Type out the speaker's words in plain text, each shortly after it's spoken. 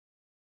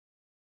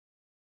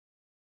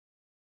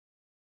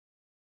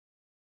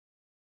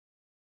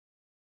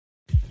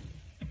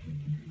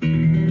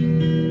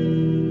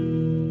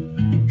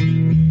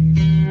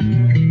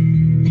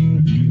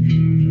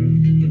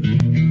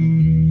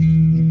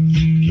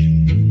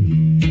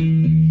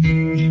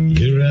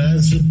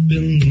Rise up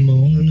in the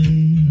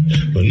morning,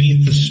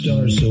 beneath the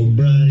stars so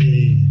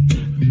bright.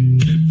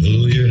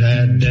 Pull your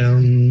hat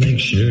down, make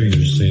sure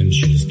your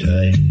cinch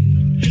tight.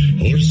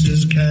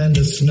 Horses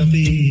kinda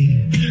snuffy,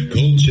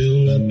 cold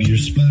chill up your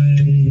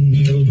spine.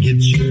 You'll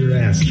get your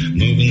ass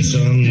moving,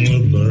 son,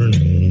 with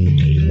burning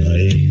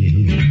daylight.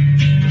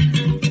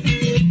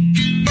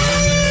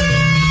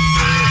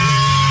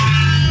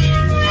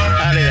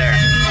 Howdy there,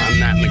 I'm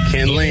Matt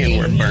McKinley and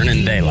we're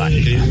burning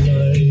daylight.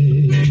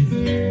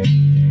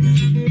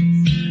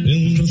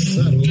 In the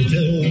saddle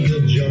till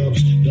the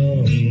job's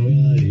done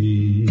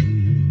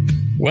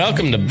right.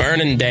 Welcome to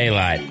Burning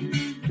Daylight,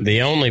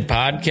 the only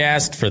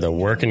podcast for the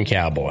working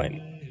cowboy.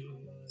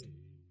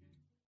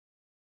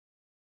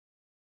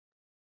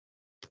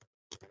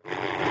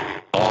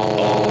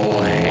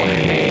 Oh,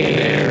 hey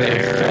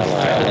there,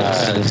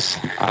 fellas.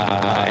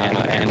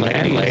 And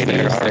ladies,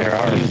 there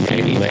are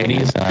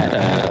ladies. I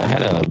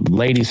had a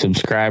lady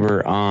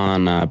subscriber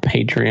on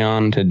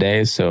Patreon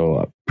today,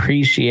 so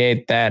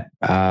appreciate that.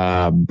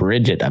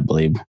 Bridget, I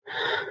believe.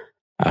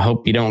 I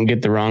hope you don't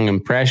get the wrong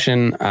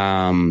impression.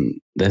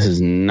 This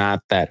is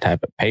not that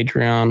type of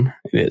Patreon.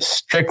 It is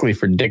strictly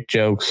for dick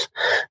jokes,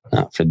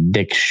 not for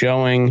dick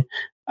showing.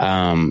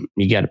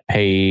 You got to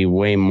pay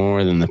way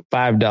more than the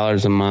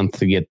 $5 a month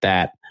to get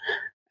that.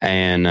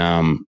 And,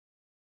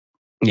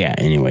 yeah,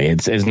 anyway,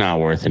 it's not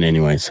worth it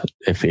anyways,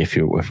 if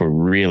we're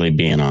really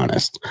being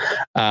honest.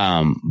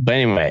 But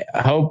anyway,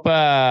 I hope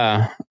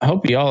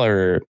y'all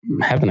are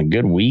having a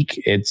good week.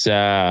 It's,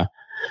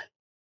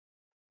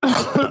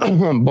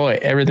 boy,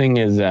 everything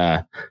is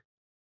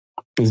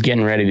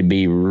getting ready to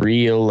be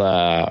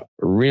real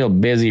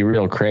busy,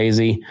 real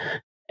crazy.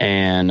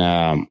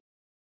 And,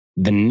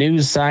 the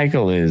news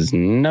cycle is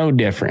no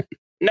different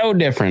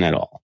at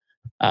all.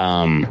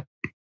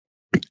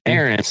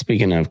 Aaron,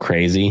 speaking of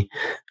crazy,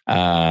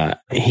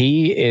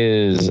 he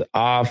is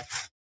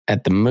off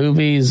at the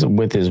movies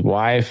with his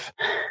wife.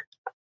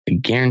 I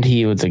guarantee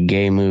you it's a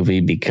gay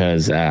movie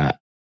because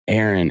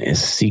Aaron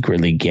is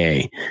secretly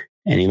gay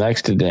and he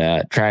likes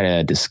to try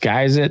to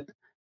disguise it.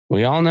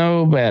 We all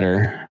know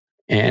better,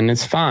 and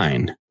it's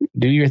fine.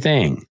 Do your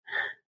thing.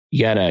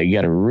 You got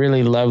a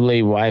really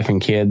lovely wife and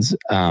kids.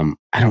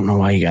 I don't know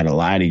why you got to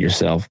lie to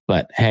yourself,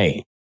 but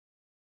hey,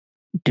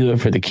 do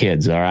it for the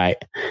kids. All right.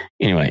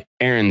 Anyway,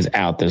 Aaron's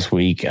out this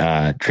week,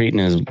 treating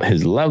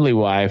his lovely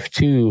wife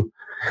to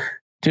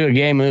a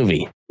gay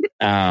movie.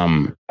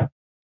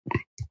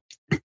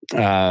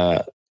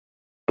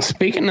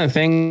 Speaking of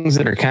things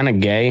that are kind of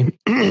gay,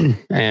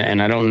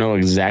 and I don't know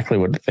exactly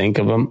what to think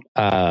of them.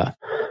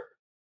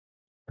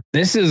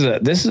 This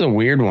is a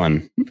weird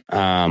one.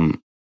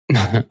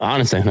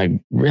 Honestly, like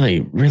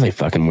really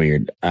fucking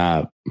weird.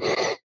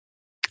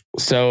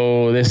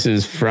 So this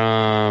is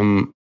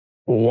from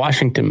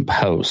Washington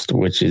Post,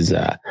 which is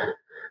a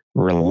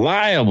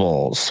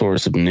reliable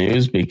source of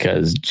news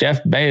because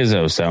Jeff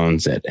Bezos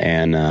owns it.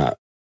 And,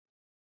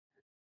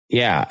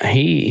 yeah,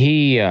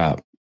 he I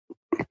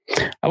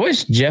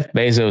wish Jeff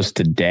Bezos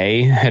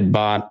today had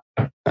bought,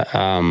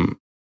 the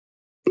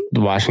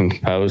Washington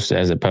Post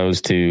as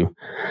opposed to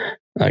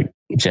like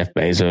Jeff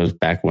Bezos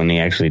back when he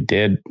actually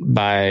did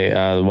buy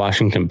the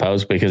Washington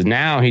Post, because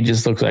now he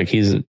just looks like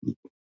he's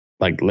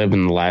like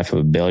living the life of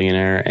a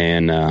billionaire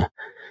and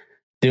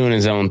doing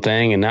his own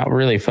thing and not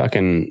really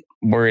fucking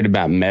worried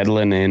about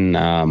meddling in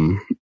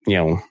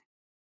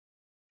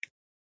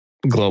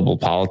global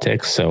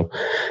politics. So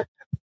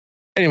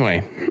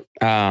anyway,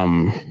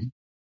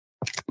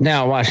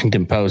 now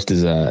Washington Post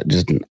is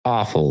just an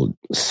awful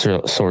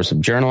source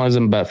of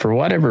journalism, but for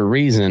whatever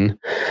reason,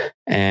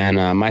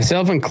 and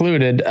myself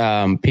included,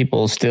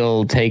 people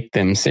still take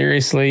them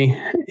seriously.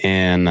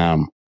 And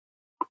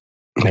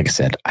like I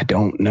said, I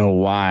don't know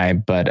why,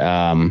 but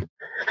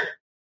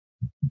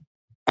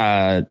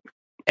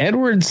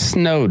Edward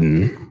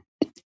Snowden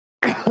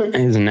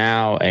is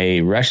now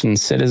a Russian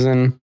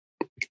citizen.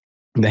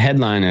 The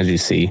headline, as you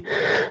see,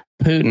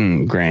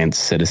 Putin grants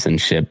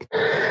citizenship.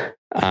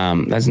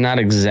 That's not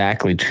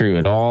exactly true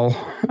at all.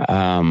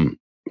 I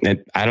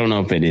don't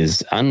know if it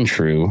is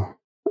untrue,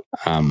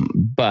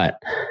 but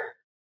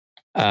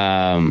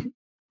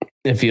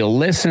if you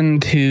listen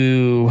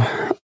to,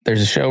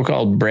 there's a show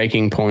called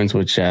Breaking Points,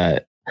 which I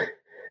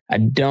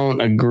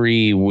don't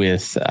agree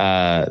with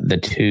the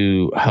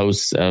two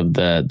hosts of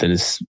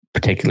this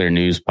particular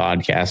news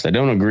podcast. I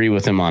don't agree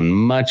with them on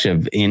much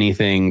of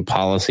anything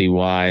policy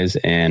wise,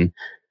 and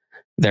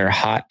their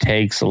hot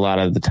takes a lot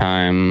of the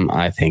time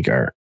I think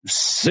are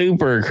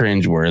super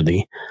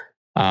cringeworthy.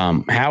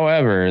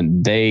 However,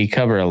 they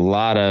cover a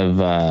lot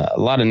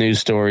of news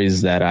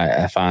stories that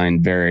I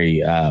find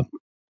very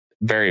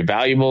very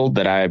valuable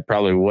that I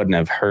probably wouldn't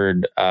have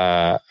heard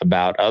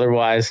about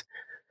otherwise.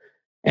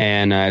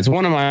 And it's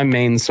one of my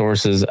main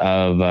sources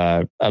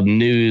of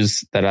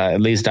news that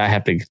at least I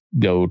have to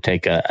go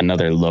take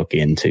another look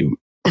into.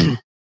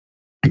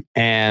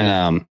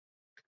 And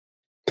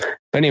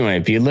but anyway,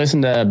 if you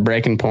listen to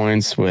Breaking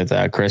Points with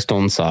Crystal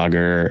and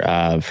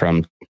Sagar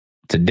from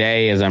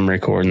today, as I'm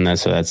recording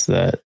this, so that's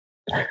the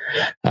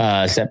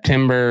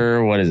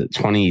September,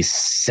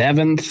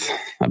 27th,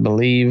 I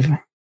believe.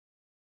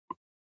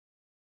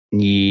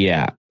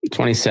 Yeah,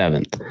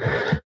 27th.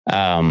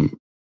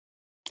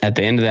 At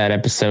the end of that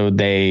episode,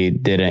 they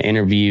did an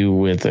interview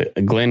with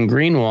Glenn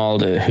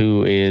Greenwald,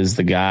 who is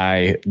the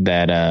guy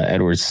that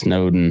Edward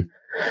Snowden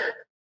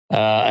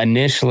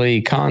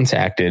initially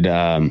contacted.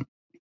 Glenn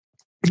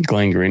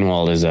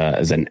Greenwald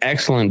is an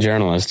excellent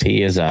journalist.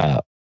 He is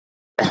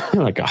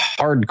like a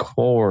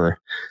hardcore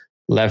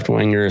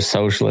left-winger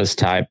socialist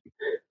type,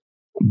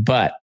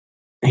 but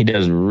he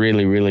does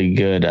really, really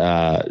good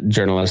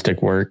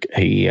journalistic work.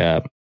 He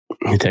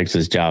takes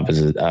his job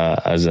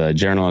as a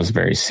journalist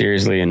very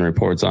seriously and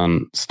reports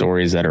on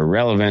stories that are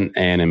relevant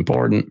and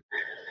important.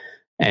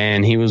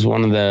 And he was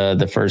one of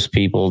the first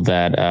people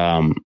that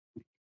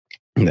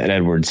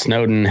Edward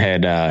Snowden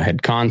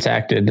had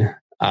contacted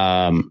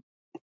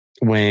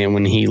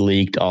when he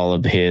leaked all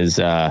of his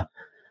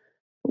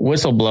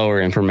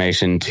whistleblower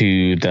information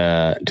to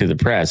the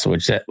press.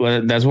 Which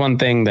that's one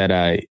thing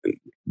that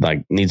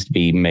needs to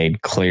be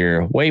made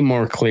clear, way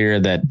more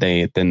clear than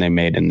they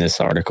made in this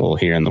article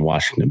here in the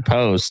Washington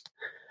Post,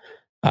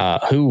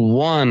 who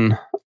won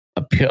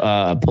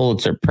a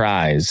Pulitzer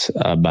Prize,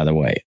 by the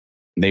way.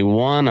 They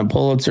won a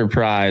Pulitzer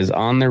Prize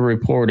on their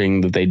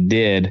reporting that they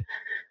did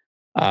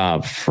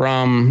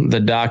from the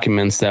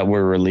documents that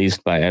were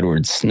released by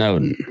Edward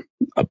Snowden.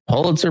 A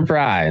Pulitzer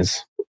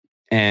Prize.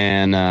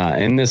 And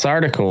in this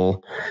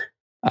article,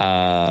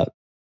 I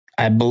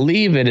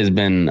believe it has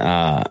been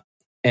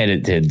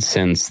edited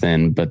since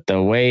then, but the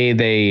way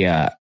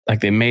they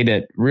made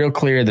it real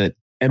clear that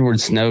Edward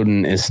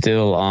Snowden is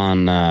still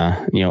on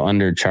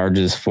under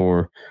charges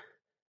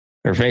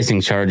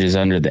facing charges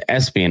under the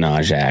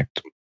Espionage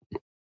Act,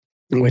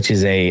 which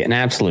is an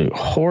absolute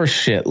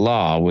horseshit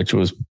law, which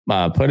was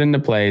put into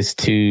place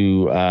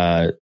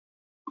to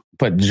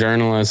put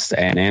journalists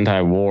and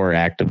anti-war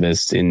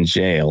activists in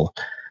jail.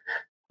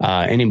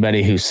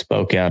 Anybody who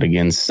spoke out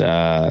against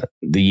the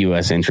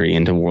U.S. entry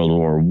into World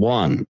War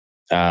I.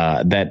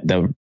 That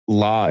the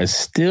law is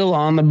still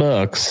on the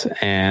books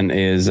and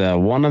is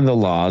one of the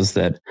laws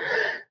that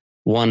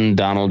one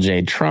Donald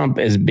J. Trump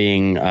is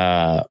being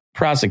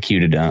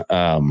prosecuted,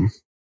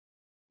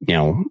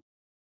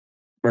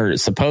 or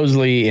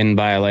supposedly in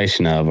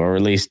violation of, or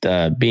at least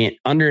being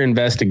under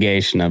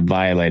investigation of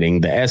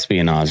violating the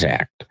Espionage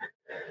Act.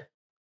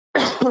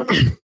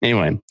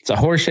 Anyway, it's a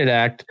horseshit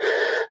act.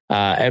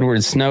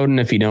 Edward Snowden,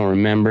 if you don't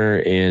remember,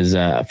 is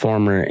a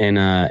former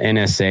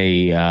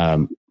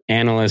NSA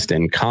analyst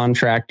and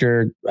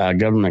contractor,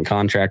 government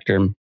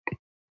contractor,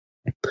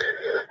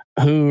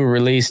 who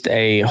released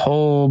a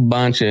whole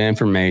bunch of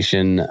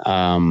information,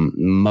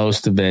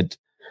 most of it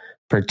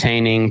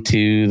pertaining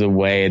to the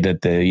way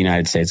that the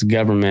United States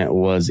government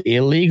was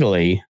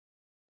illegally,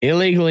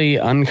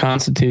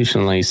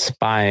 unconstitutionally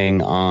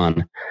spying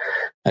on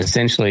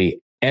essentially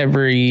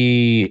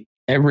every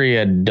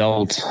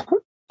adult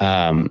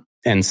and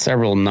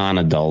several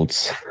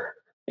non-adults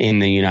in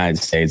the United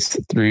States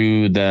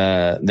through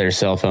their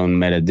cell phone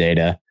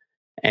metadata,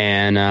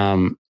 and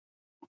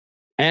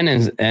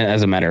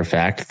as a matter of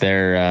fact,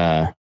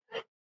 their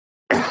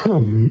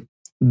the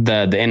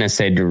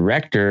NSA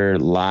director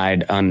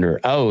lied under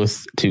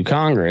oath to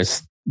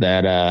Congress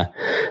that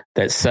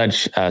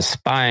such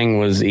spying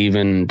was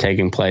even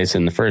taking place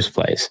in the first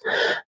place.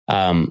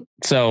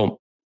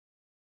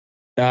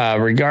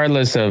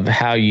 Regardless of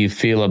how you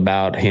feel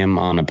about him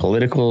on a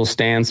political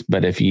stance,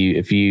 but if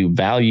you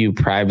value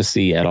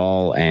privacy at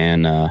all,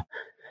 and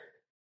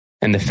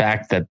the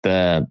fact that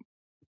the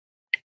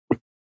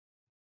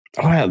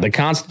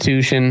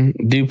Constitution,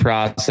 due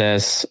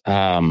process,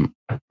 all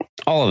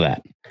of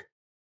that,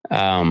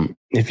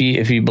 if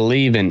you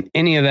believe in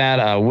any of that,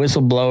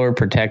 whistleblower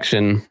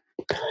protection,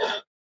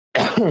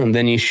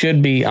 then you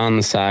should be on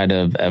the side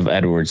of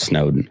Edward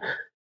Snowden.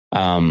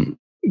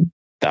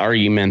 The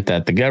argument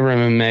that the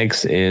government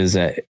makes is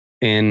that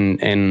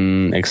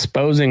in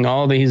exposing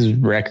all these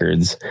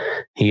records,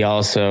 he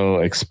also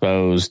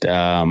exposed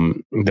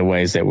the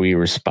ways that we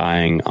were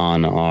spying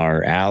on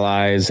our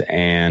allies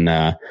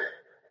and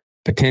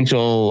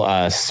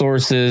potential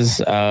sources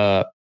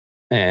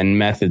and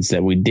methods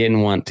that we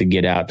didn't want to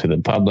get out to the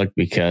public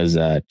because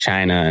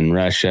China and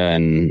Russia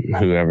and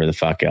whoever the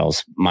fuck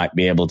else might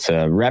be able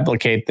to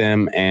replicate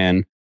them.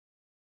 And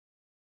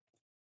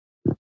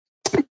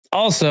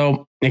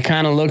also, it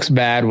kind of looks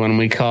bad when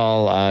we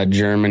call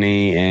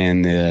Germany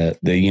and the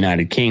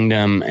United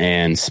Kingdom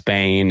and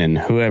Spain and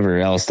whoever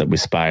else that we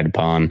spied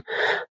upon.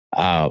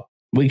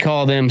 We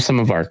call them some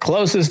of our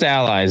closest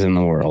allies in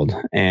the world,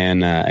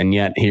 and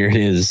yet here it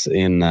is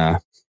in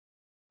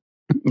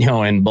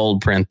in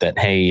bold print that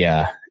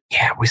hey,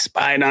 we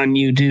spied on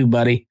you too,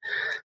 buddy.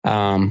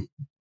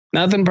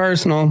 Nothing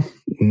personal,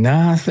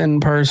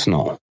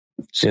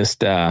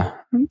 Just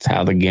it's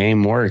how the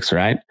game works,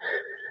 right?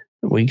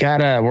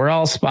 We're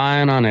all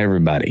spying on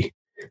everybody.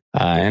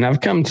 And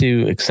I've come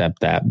to accept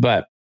that.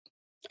 But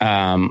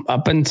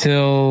up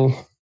until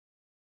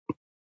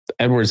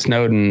Edward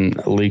Snowden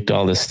leaked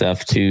all this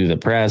stuff to the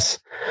press,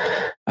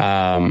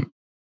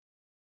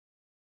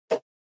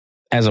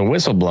 as a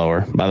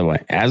whistleblower, by the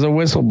way,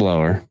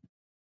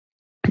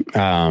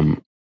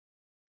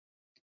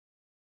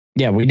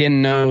 we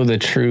didn't know the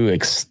true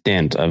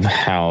extent of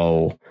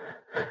how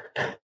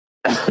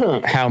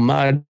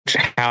much,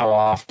 how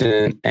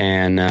often,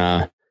 and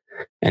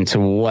to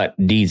what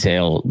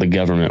detail the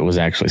government was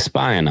actually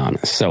spying on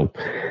us. So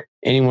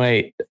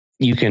anyway,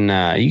 you can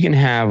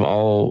have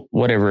all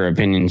whatever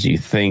opinions you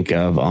think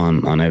of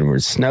on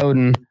Edward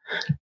Snowden.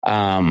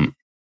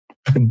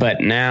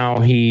 But now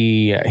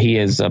he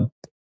is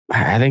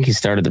I think he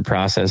started the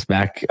process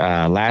back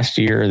last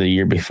year or the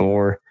year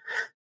before.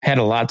 Had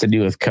a lot to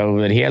do with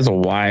COVID. He has a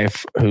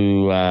wife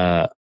who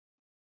I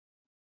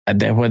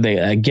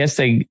guess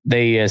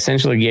they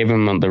essentially gave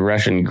him the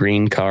Russian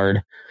green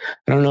card.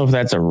 I don't know if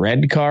that's a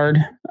red card.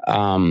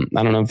 I don't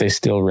know if they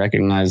still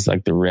recognize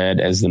like the red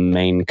as the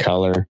main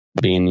color,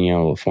 being,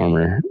 a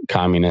former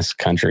communist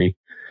country.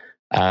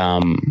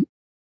 So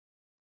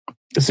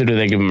do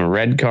they give him a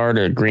red card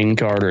or a green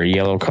card or a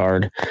yellow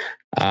card?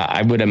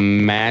 I would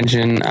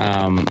imagine,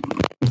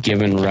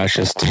 given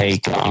Russia's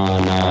take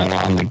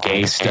on the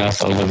gay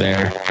stuff over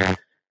there,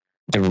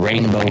 the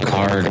rainbow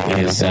card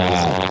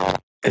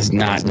is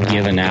not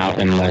given out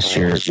unless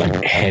you're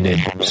like headed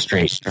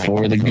straight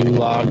for the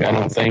gulag, I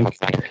don't think.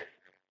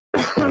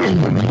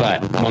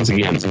 But once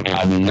again,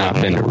 I've not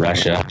been to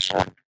Russia,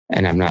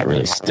 and I've not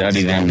really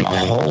studied them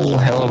a whole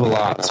hell of a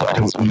lot, so I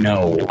don't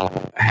know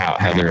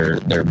how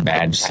their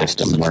badge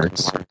system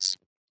works.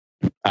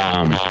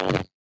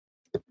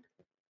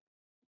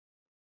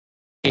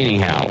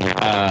 Anyhow,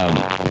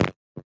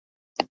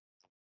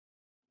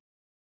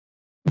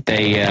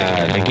 they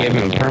gave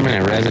him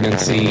permanent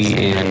residency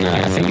in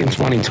I think in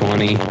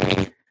 2020,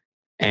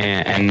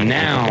 and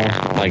now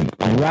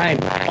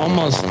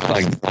almost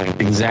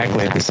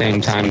exactly at the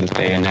same time that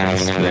they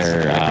announced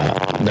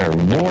their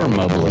war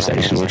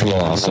mobilization, which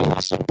will also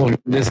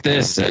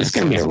this is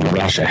going to be a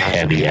Russia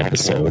heavy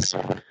episode.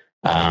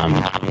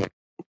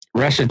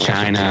 Russia,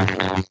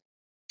 China,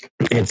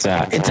 it's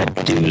a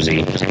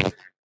doozy.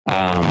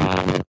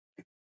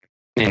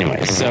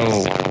 Anyway,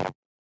 so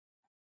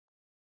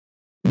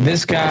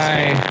this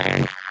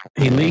guy,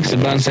 he leaks a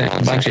bunch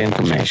of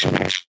information.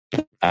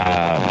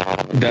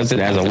 Does it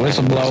as a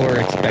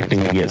whistleblower,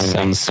 expecting to get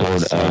some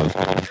sort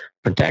of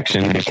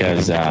protection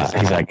because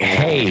he's like,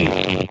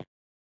 hey,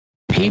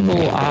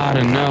 people ought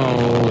to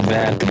know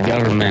that the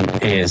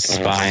government is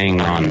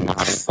spying on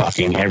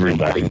fucking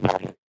everybody.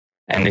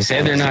 And they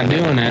say they're not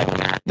doing it.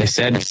 They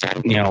said,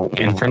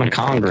 in front of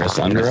Congress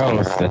under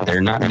oath that they're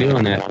not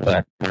doing it,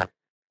 but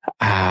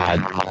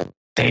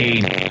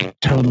they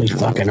totally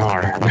fucking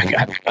are.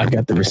 I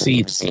got the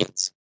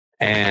receipts.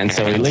 And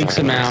so he leaks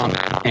them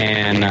out,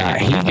 and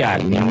he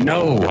got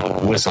no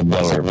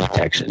whistleblower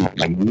protection,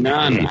 like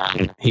none.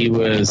 He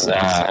was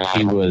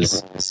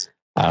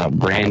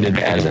branded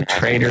as a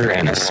traitor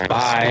and a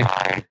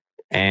spy,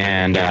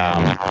 and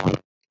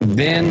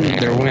then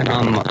there went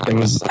on. It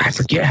was, I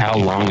forget how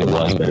long it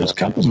was, but it was a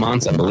couple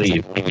months, I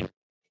believe.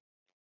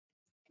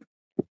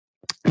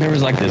 There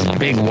was like this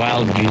big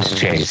wild goose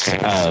chase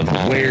of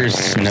where's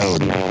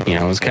Snowden.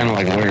 It was kind of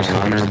like where's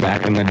Hunter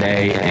back in the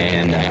day,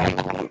 and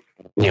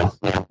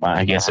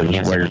I guess it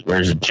was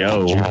where's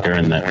Joe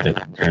during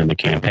the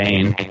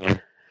campaign.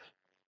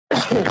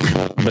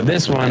 But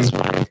this one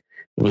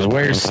was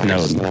where's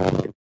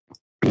Snowden.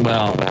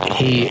 Well,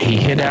 he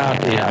hid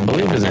out. I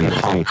believe it was in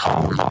Hong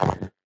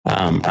Kong.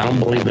 I don't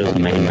believe it was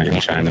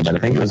mainland China, but I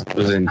think it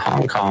was in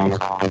Hong Kong.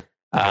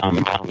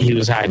 He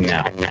was hiding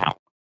out now.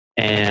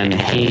 And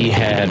he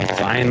had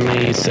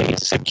finally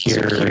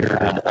secured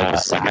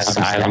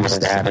asylum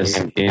status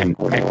in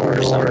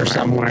Ecuador or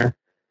somewhere.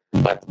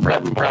 But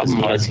the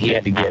problem was he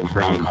had to get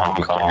from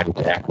Hong Kong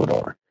to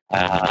Ecuador. It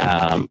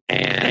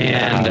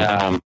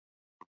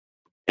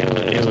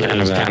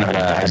was kind of a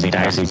dicey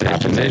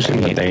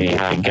proposition, but they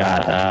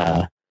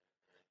got...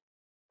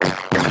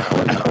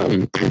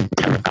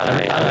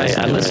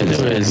 I listened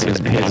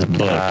to his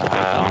book,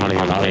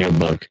 audio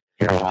book,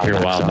 here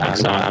a while back,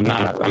 so I'm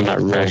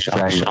not real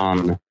fresh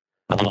on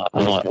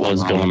what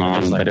was going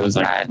on, but it was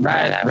like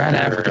right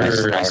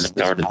after I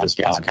started this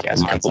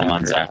podcast, a couple of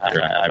months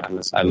after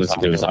I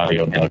listened to his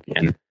audio book,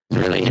 and it's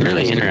really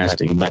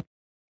interesting. But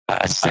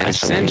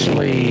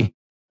essentially,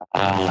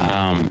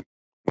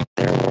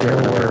 there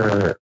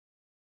were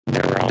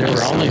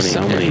only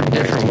so many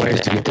different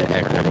ways to get to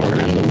Ecuador,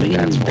 and I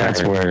believe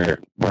that's where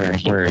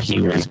he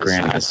was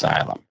granted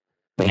asylum.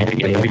 They had to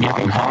get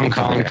from Hong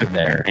Kong to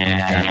there,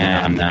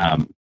 and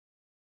the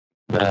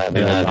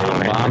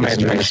Obama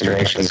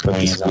administration put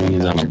these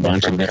on a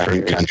bunch of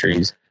different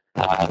countries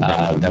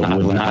that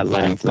would not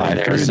let him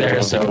fly through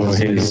there. So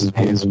his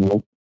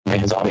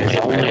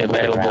only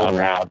available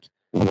route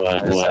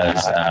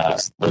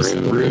was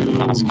through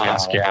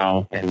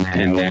Moscow and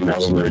then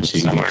over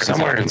to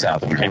somewhere in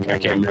South America. I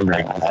can't remember.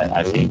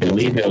 I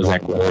believe it was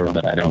Ecuador,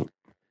 but I don't.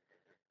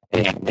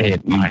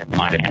 It might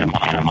have been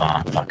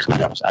Panama. Who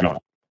knows? I don't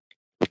know.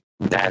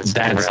 That's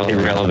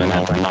irrelevant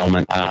at the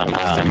moment. I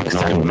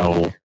don't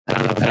know. I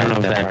don't know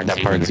if that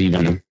part's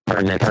even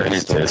pertinent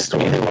to the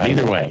story.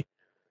 Either way,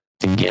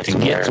 to get to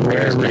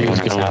wherever he was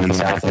going in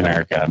South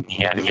America.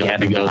 He had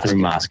to go through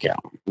Moscow.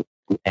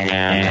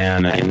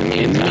 And in the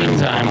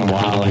meantime,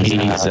 while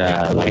he's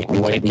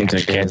waiting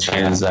to catch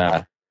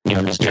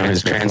his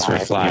transfer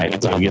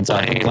flight, so he gets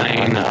on the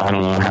plane. I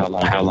don't know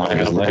how long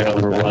his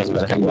layover was,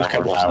 but I think it was a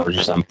couple hours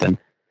or something.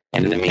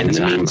 And in the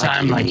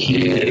meantime, like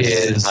he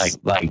is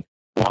like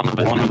one of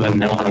the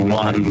number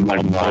one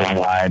like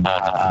worldwide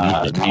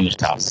news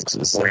topics.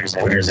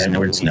 Where's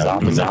Edward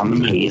Snowden?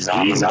 He's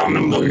on the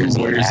move.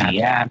 Where's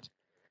he at?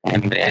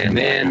 And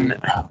then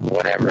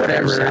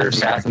whatever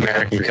South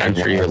American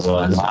country it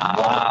was,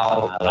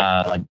 while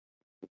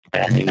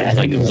I think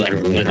it was like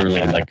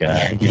literally like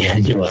a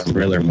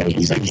thriller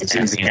movie. Like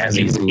as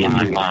he's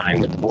in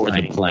line to board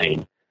the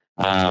plane,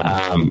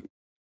 the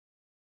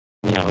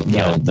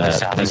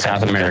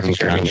South American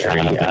country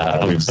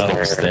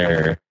revokes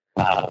their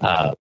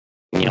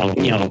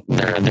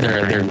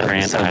their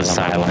grant of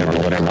asylum or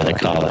whatever they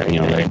call it.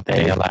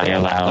 They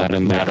allow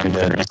them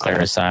to declare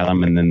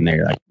asylum, and then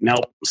they're like,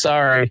 nope,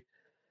 sorry.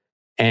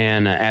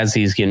 And as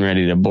he's getting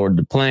ready to board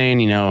the plane,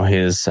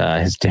 his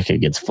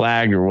ticket gets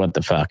flagged or what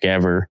the fuck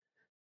ever,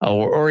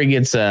 or he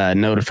gets a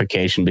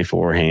notification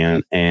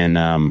beforehand, and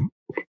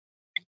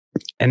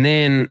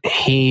then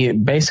he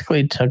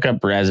basically took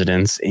up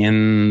residence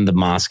in the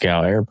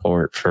Moscow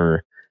airport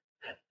for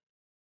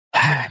I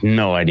have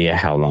no idea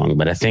how long,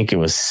 but I think it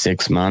was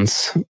 6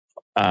 months,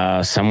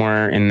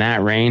 somewhere in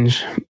that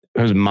range.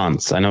 It was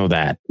months. I know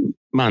that.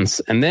 Months.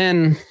 And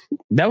then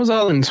that was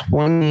all in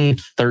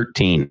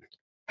 2013.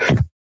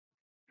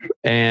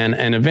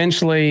 And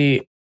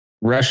eventually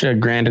Russia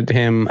granted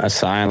him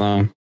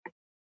asylum,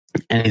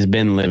 and he's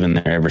been living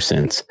there ever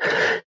since.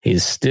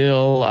 He's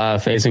still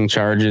facing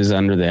charges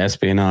under the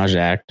Espionage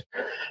Act.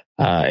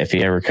 If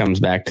he ever comes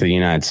back to the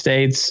United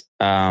States,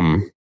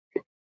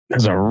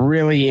 there's a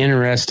really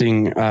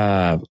interesting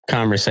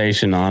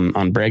conversation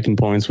on Breaking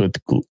Points with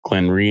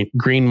Glenn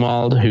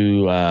Greenwald,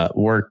 who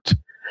worked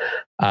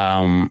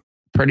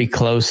very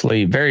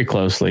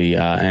closely,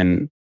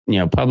 and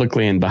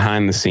publicly and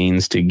behind the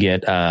scenes to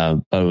get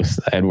both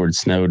Edward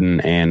Snowden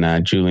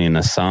and Julian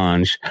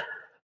Assange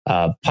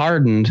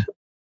pardoned,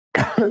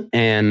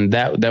 and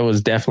that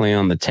was definitely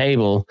on the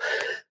table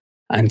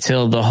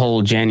until the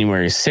whole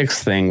January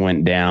 6th thing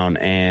went down,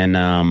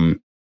 and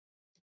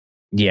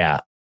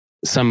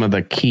some of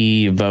the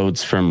key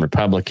votes from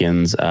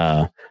Republicans,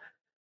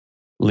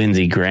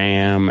 Lindsey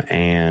Graham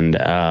and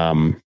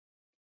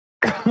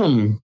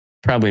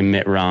probably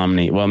Mitt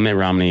Romney. Well, Mitt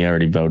Romney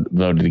already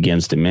voted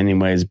against him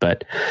anyways,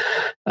 but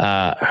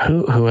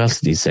who else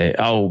did he say?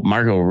 Oh,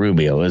 Marco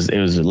Rubio. It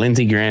was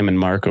Lindsey Graham and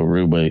Marco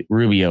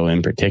Rubio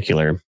in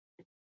particular.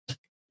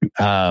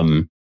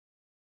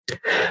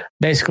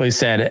 Basically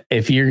said,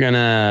 if you're going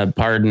to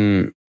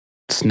pardon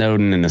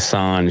Snowden and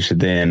Assange,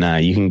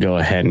 then you can go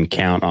ahead and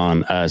count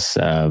on us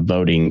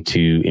voting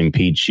to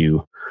impeach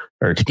you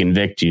or to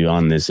convict you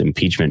on this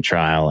impeachment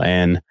trial.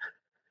 And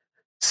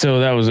so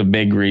that was a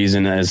big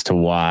reason as to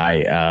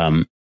why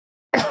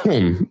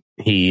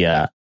he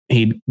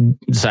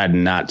decided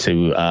not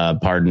to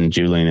pardon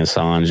Julian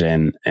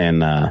Assange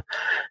and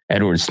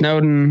Edward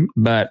Snowden.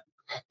 But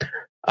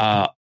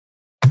all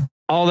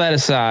that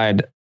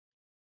aside,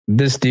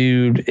 this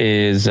dude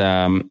is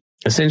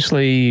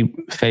essentially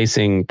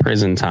facing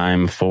prison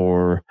time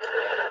for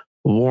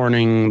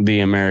warning the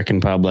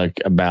American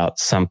public about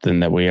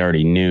something that we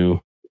already knew,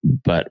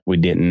 but we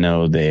didn't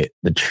know the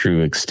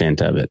true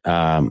extent of it.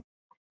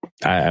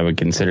 I would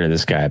consider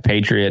this guy a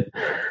patriot,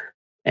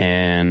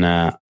 and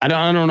I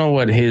don't know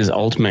what his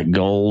ultimate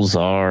goals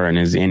are and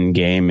his end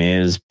game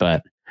is,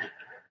 but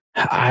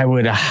I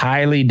would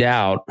highly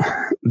doubt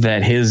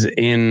that his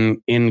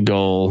end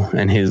goal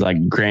and his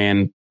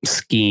grand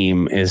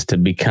scheme is to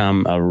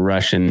become a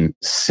Russian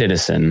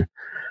citizen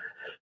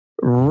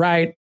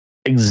right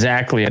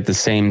exactly at the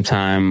same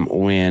time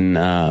when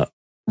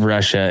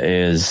Russia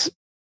is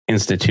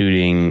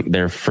instituting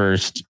their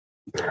first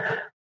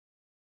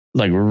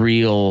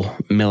real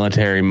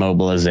military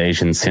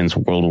mobilization since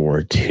World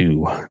War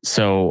II.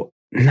 So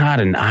not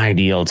an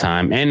ideal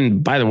time.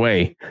 And by the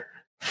way,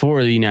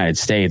 for the United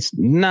States,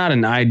 not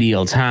an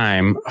ideal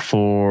time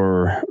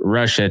for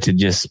Russia to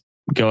just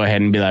go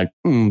ahead and be like,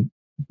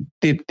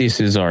 this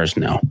is ours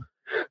now.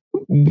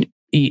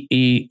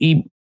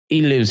 He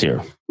lives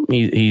here.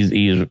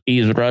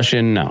 He's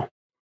Russian now.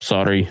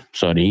 Sorry.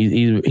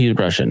 He's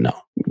Russian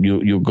now.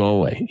 You go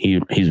away.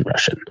 He's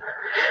Russian.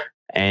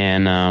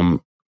 And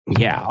on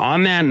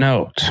that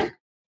note,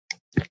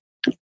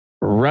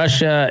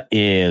 Russia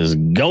is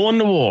going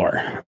to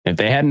war. If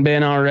they hadn't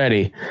been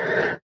already,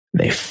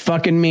 they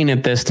fucking mean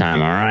it this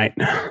time. All right,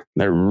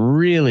 they're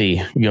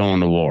really going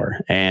to war,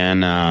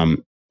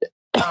 and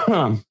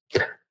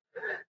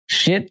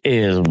shit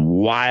is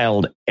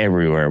wild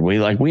everywhere.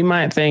 We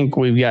might think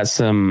we've got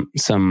some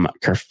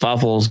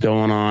kerfuffles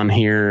going on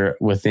here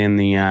within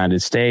the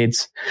United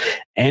States,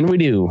 and we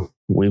do.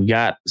 We've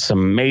got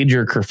some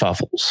major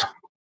kerfuffles,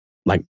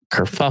 like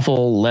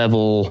kerfuffle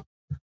level,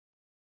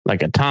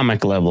 like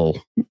atomic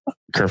level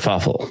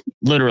kerfuffle,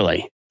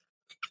 literally.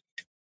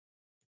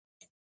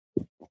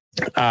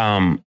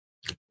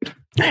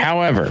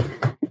 However,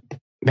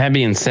 that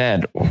being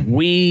said,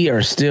 we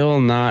are still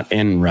not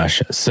in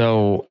Russia.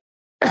 So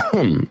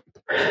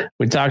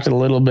we talked a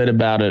little bit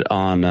about it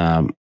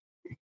on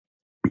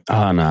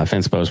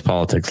Fence Post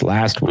Politics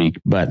last week,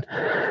 but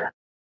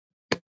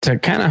to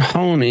kind of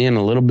hone in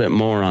a little bit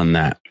more on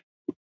that.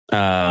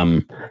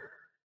 And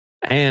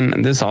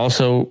this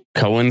also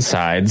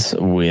coincides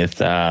with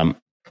the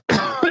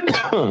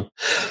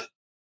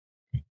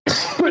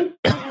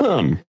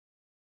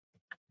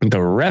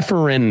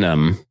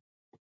referendum.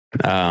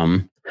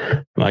 Well,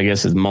 I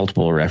guess it's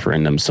multiple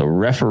referendums. So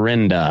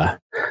referenda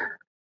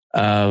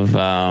of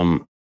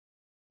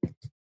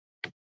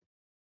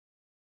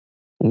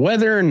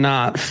whether or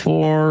not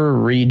 4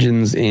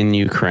 regions in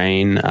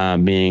Ukraine,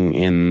 being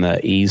in the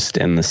east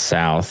and the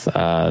south,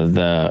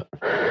 the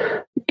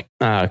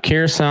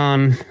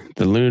Kherson,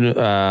 the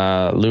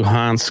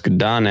Luhansk,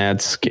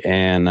 Donetsk,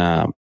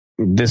 and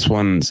this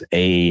one's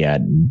a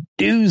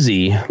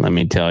doozy, let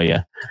me tell you.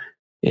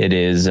 It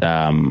is,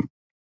 what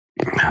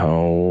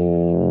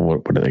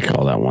do they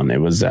call that one?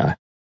 It was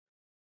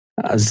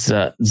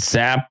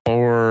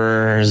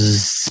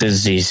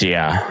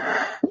Zaporizhzhia.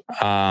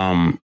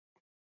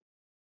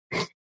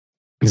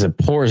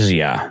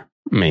 Zaporizhia,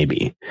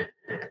 maybe.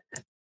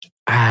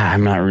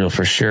 I'm not real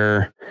for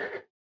sure.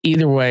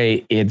 Either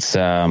way, it's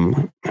let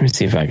me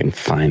see if I can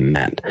find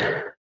that.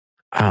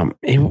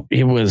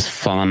 It was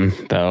fun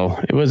though.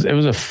 It was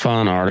a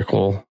fun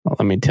article,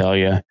 let me tell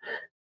you.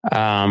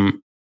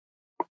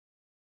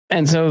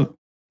 And so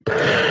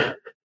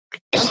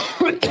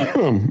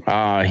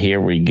here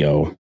we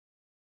go.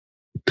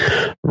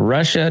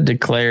 Russia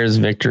declares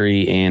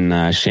victory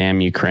in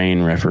sham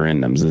Ukraine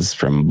referendums. This is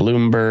from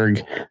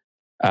Bloomberg.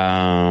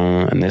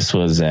 And this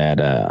was at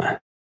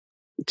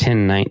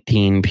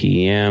 10:19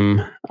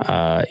 p.m.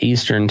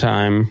 Eastern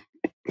time.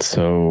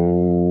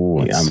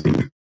 So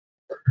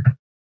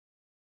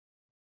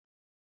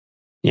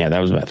yeah,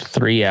 that was about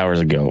 3 hours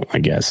ago, I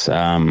guess.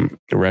 The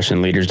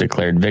Russian leaders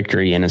declared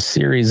victory in a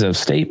series of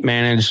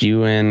state-managed,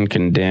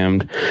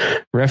 UN-condemned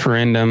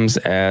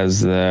referendums as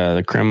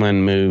the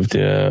Kremlin moved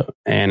to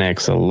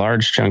annex a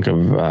large chunk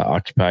of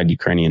occupied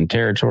Ukrainian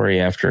territory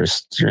after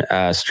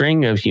a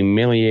string of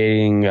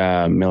humiliating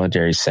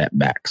military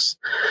setbacks.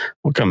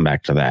 We'll come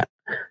back to that.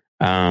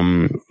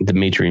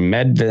 Dmitry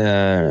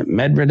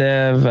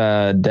Medvedev,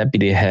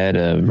 deputy head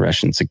of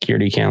Russian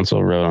Security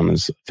Council, wrote on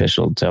his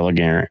official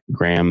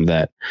telegram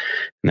that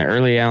in the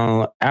early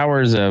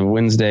hours of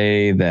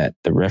Wednesday that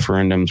the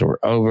referendums were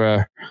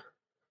over.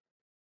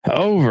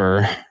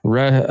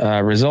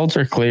 Results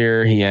are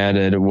clear, he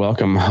added,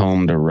 welcome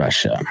home to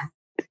Russia.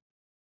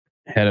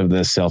 Head of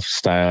the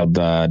self-styled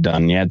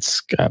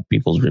Donetsk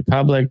People's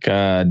Republic,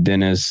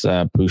 Denis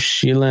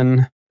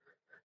Pushilin,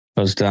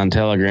 posted on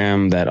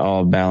Telegram that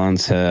all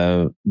ballots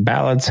have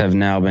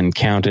now been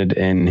counted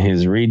in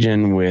his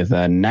region, with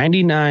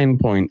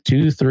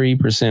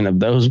 99.23% of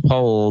those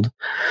polled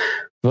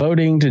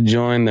voting to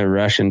join the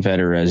Russian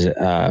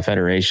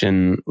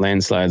Federation.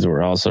 Landslides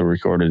were also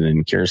recorded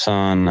in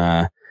Kherson,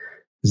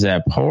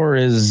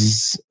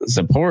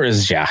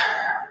 Zaporizhzhia,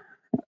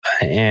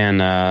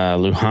 and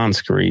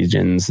Luhansk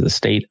regions. The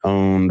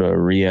state-owned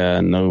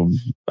RIA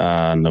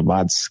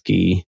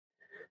Novosti.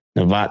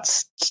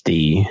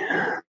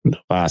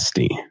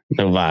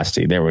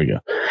 There we go.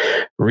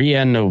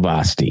 RIA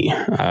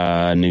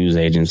Novosti news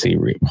agency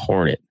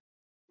reported.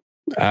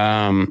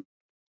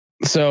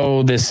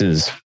 So this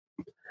is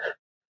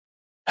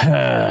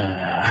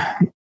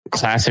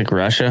classic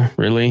Russia,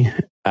 really.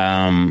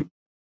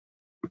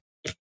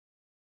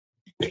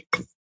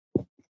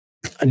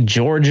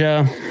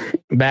 Georgia,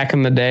 back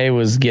in the day,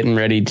 was getting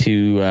ready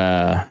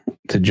to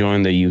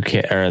join the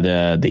UK or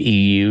the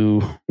EU,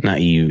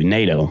 not EU,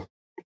 NATO.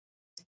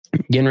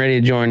 Getting ready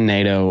to join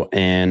NATO,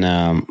 and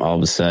all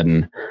of a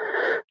sudden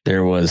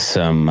there was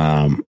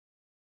some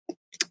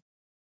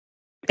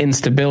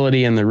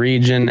instability in the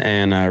region,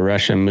 and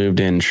Russia moved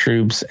in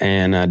troops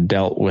and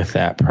dealt with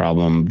that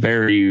problem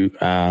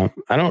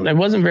it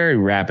wasn't very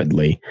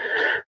rapidly.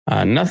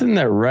 Nothing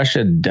that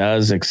Russia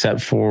does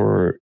except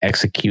for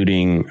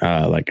executing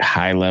like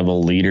high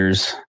level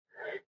leaders.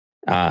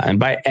 And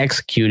by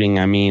executing,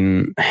 I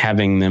mean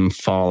having them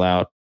fall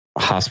out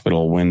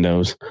hospital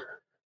windows.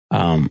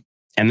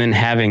 And then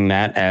having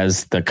that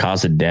as the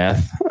cause of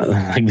death,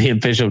 like the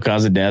official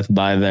cause of death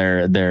by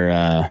their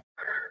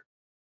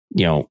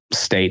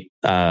state,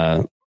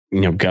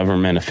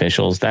 government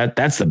officials.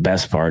 That's the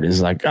best part,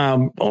 is like,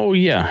 oh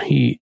yeah,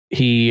 he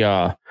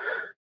the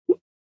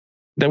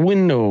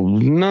window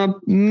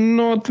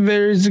not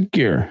very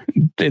secure.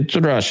 It's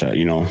Russia,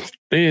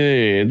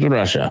 it's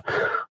Russia,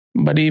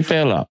 but he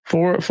fell up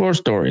four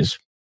stories.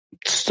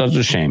 Such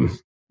a shame.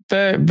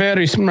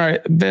 Very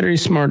smart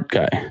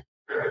guy.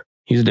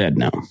 He's dead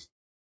now.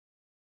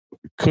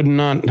 Could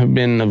not have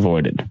been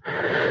avoided.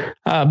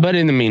 But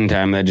in the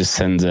meantime, that just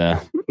sends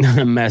a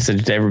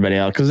message to everybody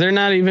else, because they're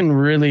not even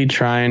really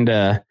trying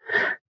to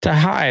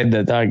hide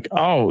that, like,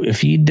 oh,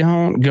 if you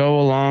don't go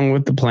along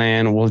with the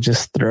plan, we'll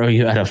just throw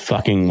you out a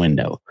fucking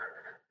window.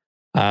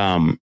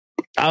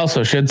 I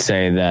also should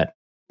say that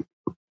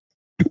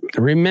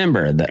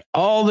remember that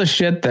all the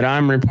shit that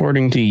I'm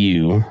reporting to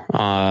you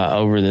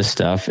over this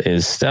stuff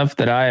is stuff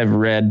that I have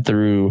read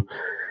through,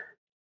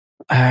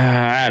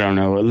 I don't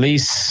know, at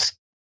least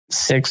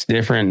 6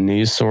 different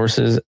news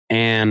sources.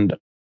 And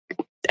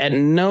at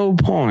no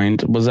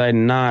point was I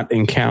not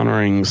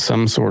encountering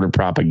some sort of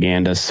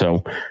propaganda.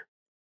 So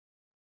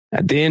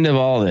at the end of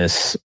all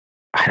this,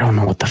 I don't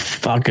know what the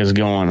fuck is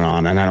going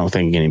on. And I don't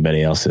think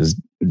anybody else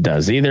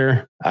does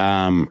either.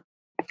 But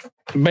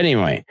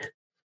anyway,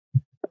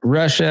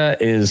 Russia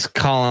is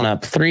calling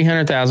up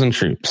 300,000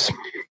 troops.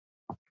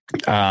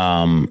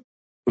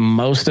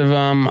 Most of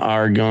them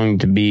are going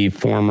to be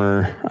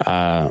former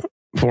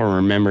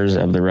members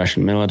of the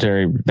Russian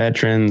military,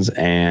 veterans,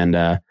 and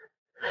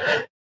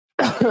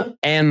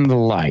and the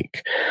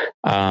like.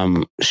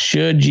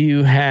 Should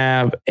you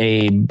have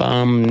a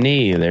bum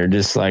knee, they're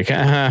just like,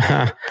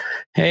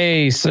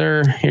 hey,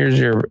 sir, here's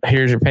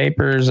your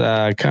papers.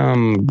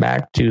 Come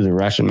back to the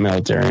Russian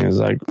military. And it's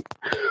like,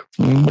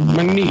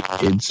 my knee,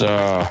 it's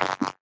no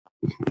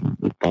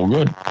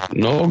good.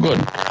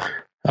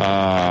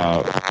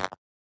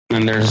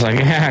 And there's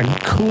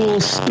like, cool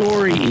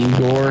story,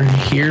 Igor.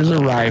 Here's a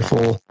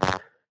rifle,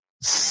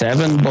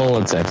 7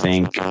 bullets, I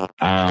think.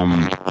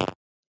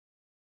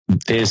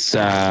 This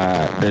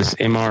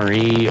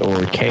MRE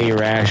or K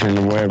ration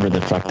or whatever the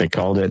fuck they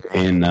called it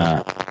in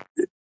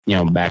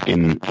back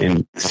in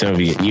the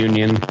Soviet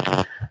Union.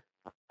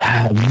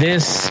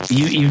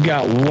 You've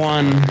got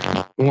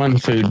one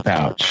food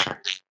pouch.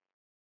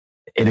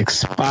 It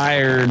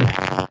expired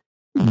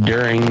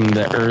during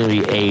the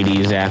early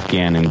 80s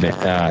Afghan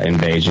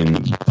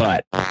invasion,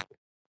 but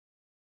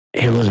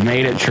it was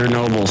made at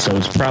Chernobyl, so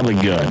it's probably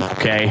good.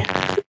 Okay.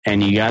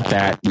 And you got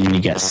that, and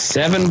you got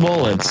 7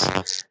 bullets,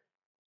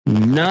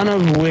 none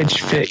of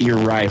which fit your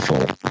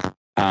rifle.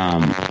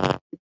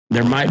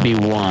 There might be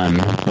one,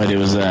 but it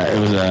was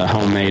a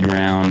homemade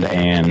round,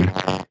 and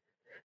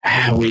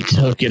we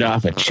took it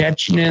off a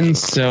Chechen,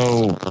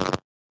 so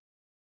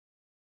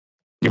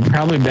you're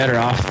probably better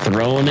off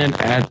throwing it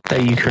at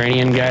the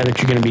Ukrainian guy that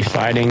you're going to be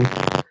fighting.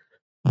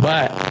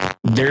 But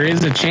there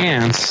is a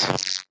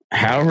chance,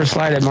 however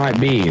slight it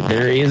might be,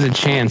 there is a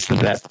chance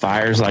that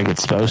fires like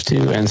it's supposed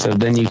to, and so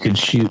then you could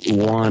shoot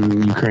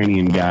one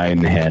Ukrainian guy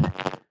in the head.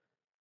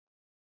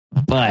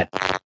 But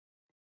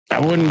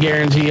I wouldn't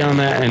guarantee on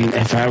that, and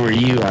if I were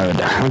you, I would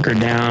hunker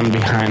down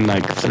behind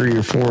like 3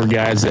 or 4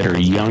 guys that are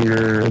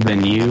younger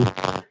than you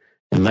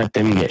and let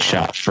them get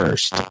shot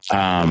first.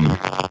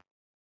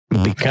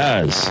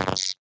 Because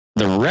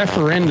the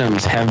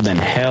referendums have been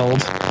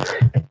held,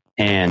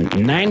 and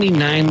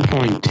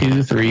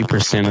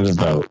 99.23% of the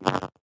vote.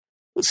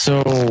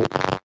 So,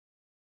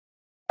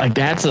 like,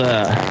 that's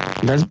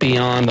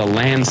beyond a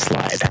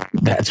landslide.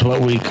 That's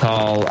what we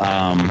call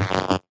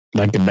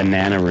like the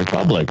banana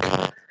republic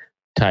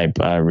type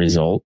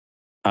result.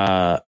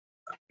 Not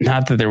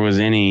that there was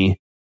any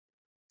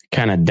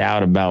kind of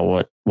doubt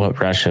about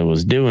what Russia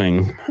was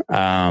doing.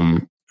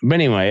 But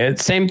anyway,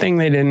 it's same thing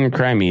they did in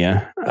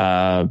Crimea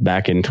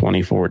back in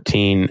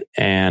 2014.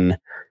 And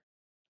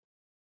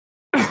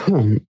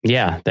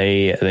yeah,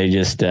 they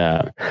just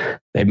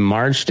they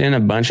marched in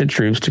a bunch of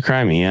troops to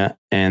Crimea,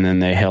 and then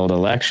they held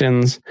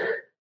elections.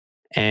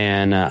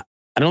 And I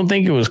don't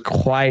think it was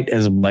quite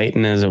as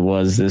blatant as it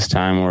was this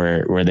time,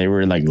 where they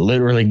were like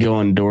literally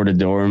going door to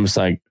door and was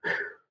like,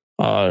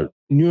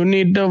 you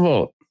need to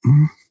vote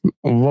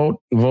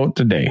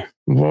today.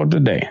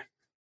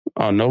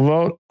 Oh, no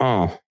vote?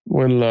 Oh,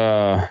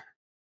 we'll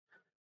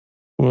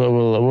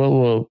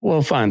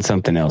find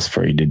something else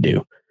for you to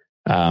do.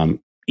 And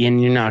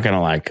you're not going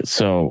to like it.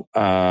 So,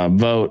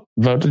 vote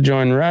to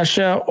join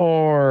Russia,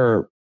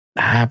 or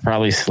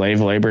probably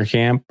slave labor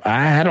camp.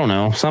 I don't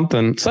know,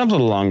 something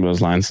along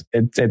those lines.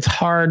 It's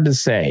hard to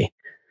say.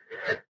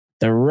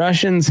 The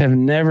Russians have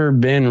never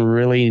been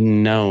really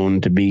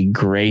known to be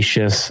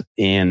gracious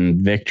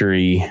in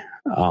victory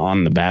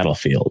on the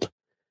battlefield.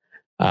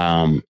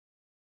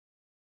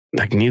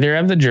 Like neither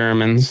have the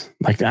Germans.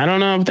 Like, I don't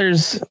know if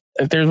there's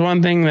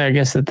one thing that I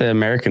guess that the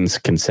Americans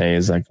can say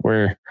is like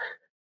we're,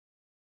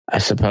 I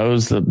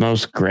suppose, the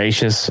most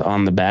gracious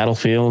on the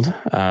battlefield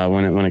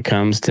when it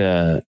comes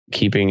to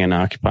keeping and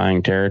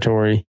occupying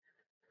territory.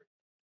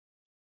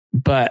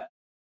 But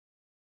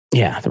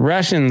yeah, the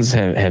Russians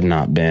have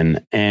not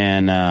been.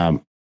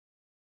 And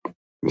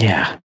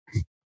yeah.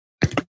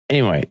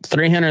 Anyway,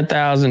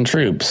 300,000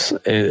 troops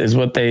is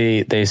what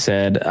they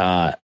said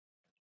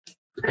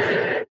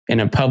in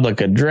a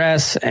public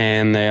address.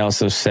 And they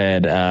also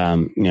said,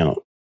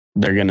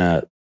 they're going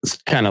to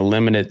kind of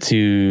limit it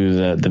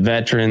to the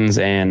veterans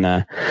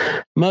and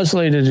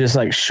mostly to just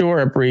like shore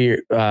up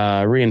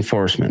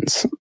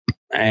reinforcements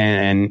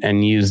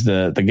and use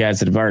the guys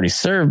that have already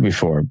served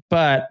before.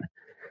 But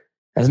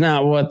that's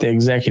not what the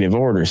executive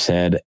order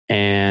said.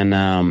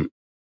 And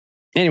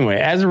anyway,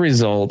 as a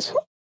result,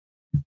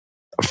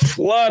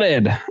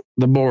 flooded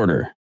the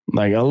border.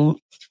 Like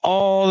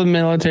all the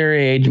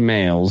military age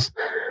males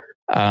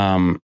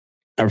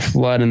are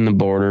flooding the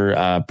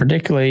border,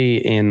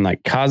 particularly in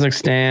like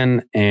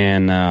Kazakhstan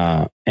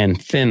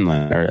and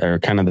Finland are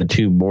kind of the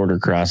two border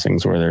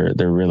crossings where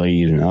they're really,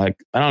 you know, like,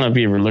 I don't know if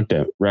you ever looked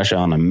at Russia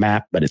on a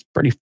map, but it's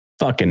pretty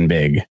fucking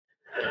big.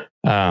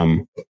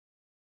 And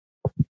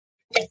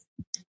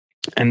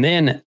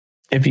then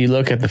if you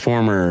look at the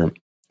former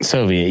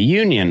Soviet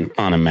Union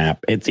on a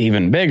map, it's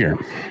even bigger.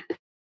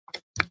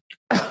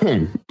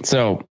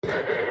 So,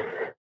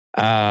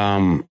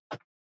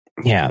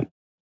 yeah,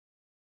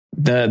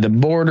 the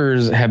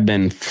borders have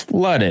been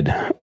flooded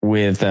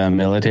with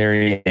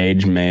military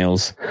age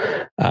males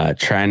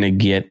trying to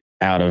get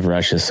out of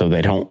Russia so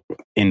they don't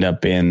end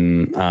up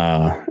in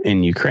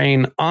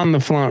Ukraine on the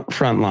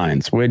front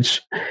lines,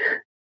 which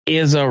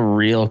is a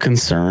real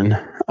concern.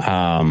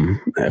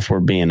 If we're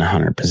being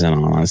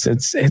 100% honest,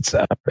 it's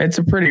a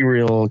pretty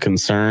real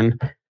concern.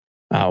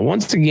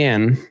 Once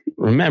again,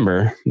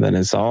 remember that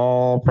it's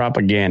all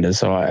propaganda,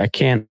 so I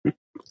can't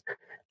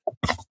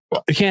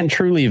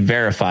truly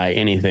verify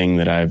anything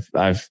that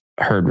I've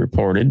heard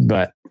reported,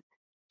 but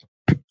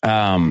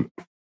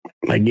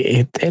like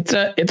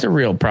it's a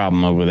real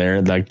problem over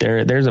there. Like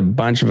there's a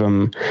bunch of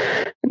them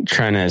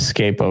trying to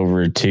escape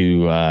over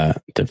to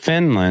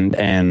Finland,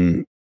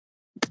 and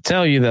to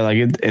tell you that like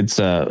it's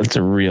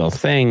a real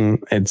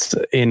thing. It's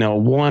in a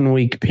 1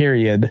 week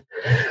period,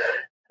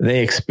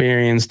 they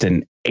experienced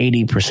an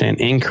 80%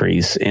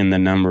 increase in the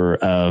number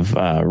of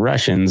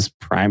Russians,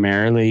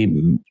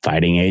 primarily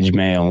fighting age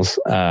males,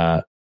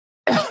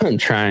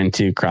 trying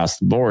to cross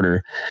the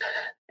border.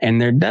 And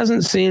there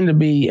doesn't seem to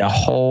be a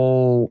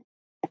whole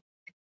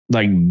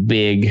like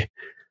big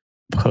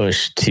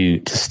push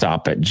to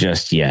stop it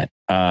just yet.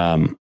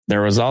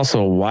 There was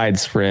also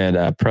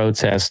widespread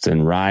protests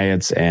and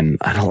riots and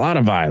a lot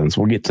of violence.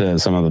 We'll get to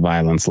some of the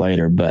violence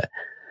later, but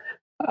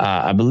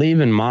I believe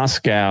in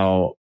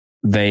Moscow,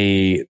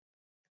 they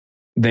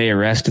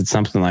arrested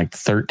something like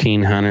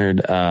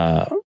 1,300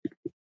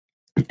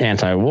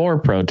 anti-war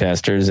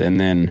protesters, and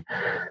then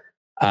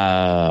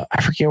I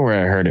forget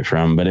where I heard it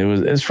from, but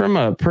it's from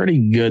a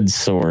pretty good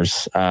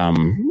source.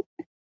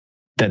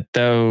 That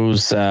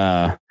those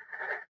that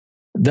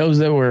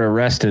were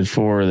arrested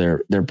for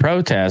their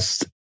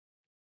protests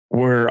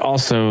were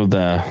also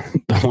the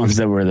ones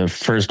that were the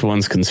first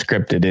ones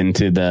conscripted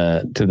into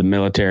the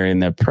military,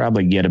 and they'll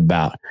probably get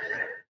about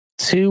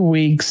 2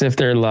 weeks, if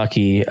they're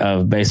lucky,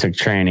 of basic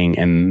training,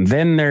 and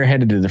then they're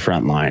headed to the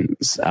front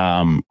lines.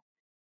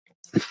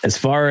 As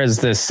far as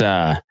this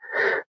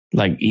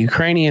like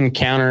Ukrainian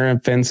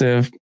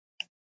counteroffensive,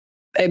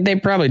 they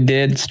probably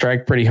did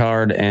strike pretty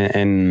hard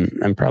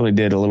and probably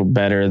did a little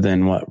better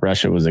than what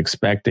Russia was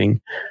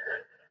expecting.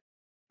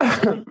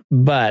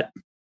 But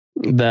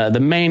the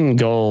main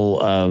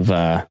goal of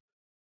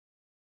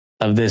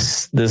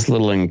this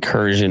little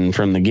incursion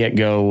from the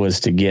get-go was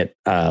to get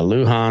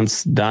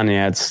Luhansk,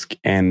 Donetsk,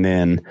 and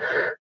then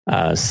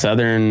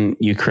southern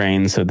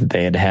Ukraine, so that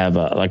they'd have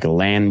a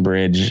land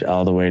bridge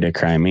all the way to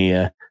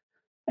Crimea,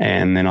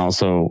 and then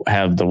also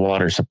have the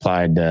water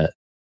supplied to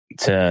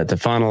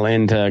funnel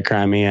into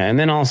Crimea, and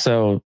then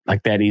also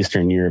like that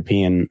Eastern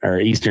European or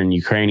Eastern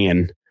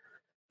Ukrainian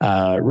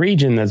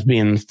region that's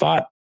being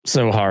fought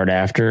so hard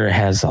after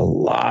has a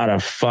lot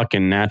of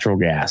fucking natural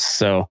gas.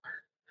 So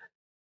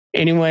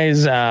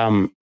anyways,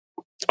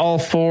 all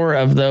four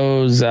of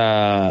those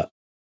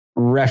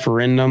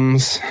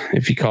referendums,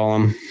 if you call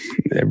them,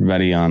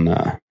 everybody on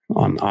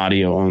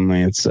audio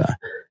only, it's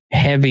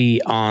heavy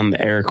on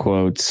the air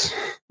quotes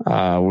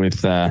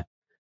with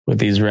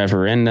these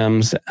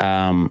referendums.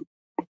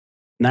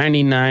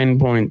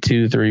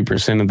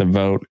 99.23% of the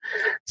vote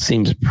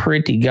seems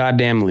pretty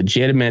goddamn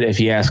legitimate, if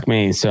you ask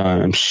me. So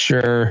I'm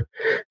sure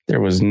there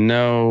was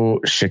no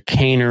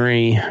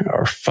chicanery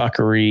or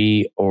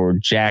fuckery or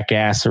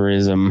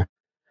jackasserism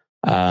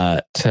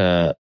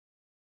to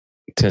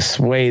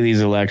sway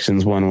these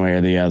elections one way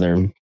or the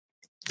other.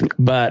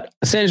 But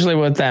essentially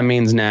what that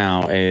means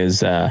now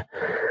is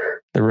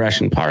the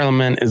Russian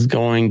parliament is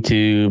going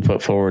to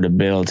put forward a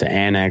bill to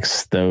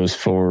annex those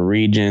four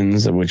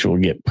regions, which will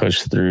get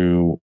pushed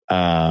through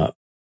as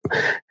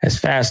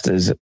fast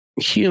as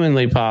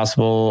humanly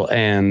possible.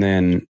 And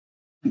then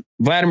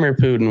Vladimir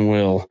Putin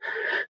will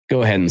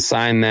go ahead and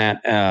sign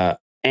that,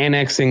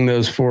 annexing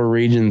those four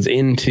regions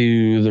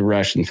into the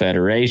Russian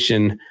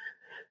Federation.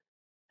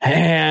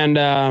 And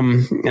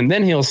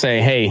then he'll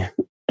say, hey,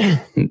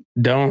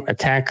 don't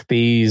attack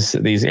these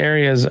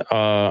areas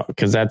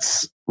because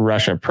that's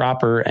Russia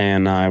proper,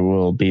 and I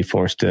will be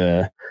forced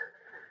to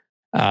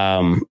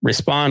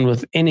respond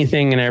with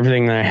anything and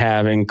everything that I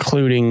have,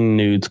 including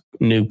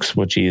nukes,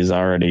 which he has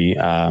already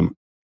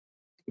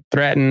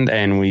threatened,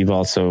 and we've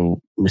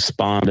also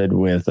responded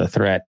with a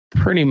threat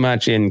pretty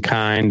much in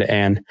kind.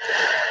 And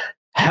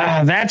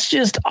that's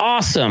just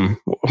awesome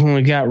when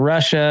we got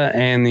Russia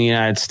and the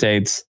United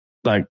States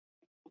like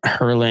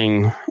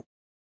hurling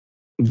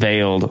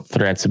veiled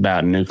threats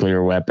about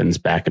nuclear weapons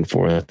back and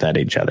forth at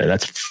each other.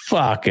 That's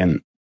fucking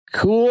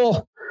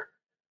cool.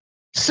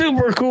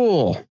 Super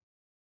cool.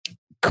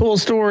 Cool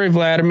story,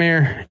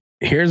 Vladimir.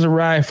 Here's a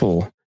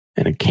rifle.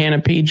 and a can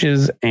of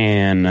peaches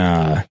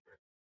and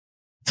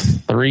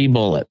 3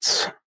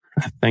 bullets.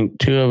 I think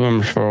 2 of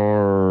them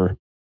I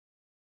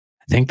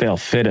think they'll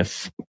fit a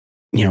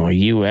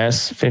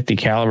U.S. 50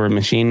 caliber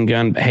machine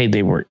gun. But hey,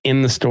 they were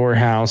in the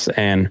storehouse,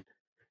 and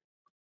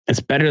it's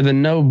better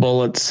than no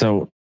bullets.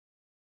 So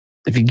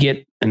if you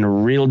get in a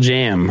real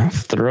jam,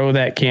 throw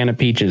that can of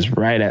peaches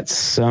right at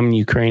some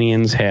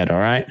Ukrainian's head. All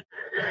right,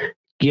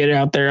 get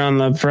out there on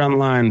the front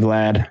line,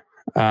 Vlad.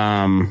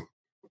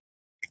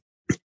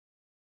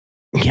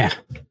 Yeah,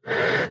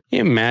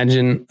 you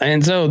imagine.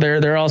 And so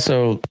they're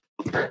also,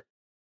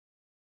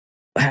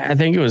 I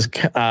think it was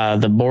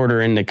the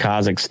border into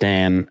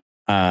Kazakhstan,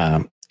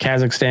 however,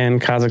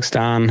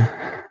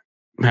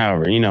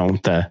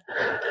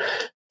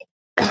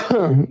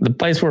 the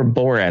place where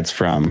Borat's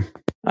from.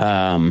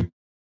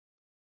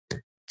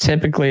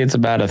 Typically it's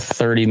about a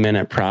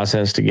 30-minute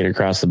process to get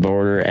across the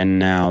border, and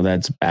now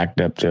that's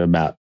backed up to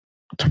about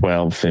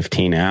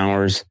 12-15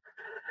 hours.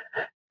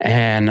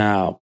 And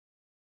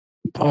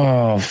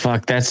oh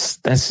fuck, that's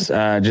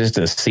just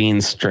a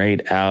scene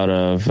straight out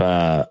of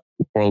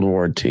World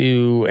War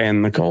II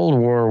and the Cold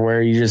War,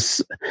 where you're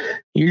just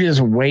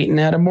waiting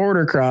at a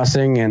border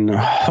crossing and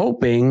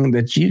hoping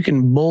that you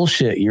can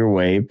bullshit your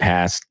way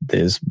past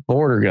this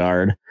border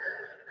guard.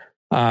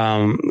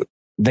 Are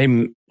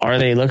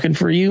they looking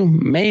for you?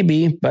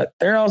 Maybe, but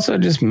they're also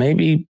just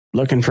maybe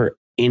looking for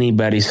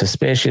anybody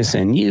suspicious,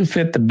 and you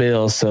fit the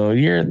bill. So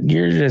you're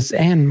just,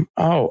 and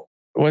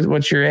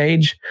what's your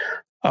age?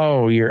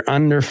 Oh, you're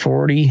under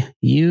 40.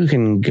 You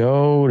can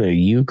go to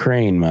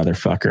Ukraine,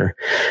 motherfucker.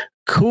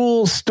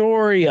 Cool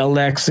story,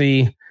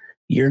 Alexei.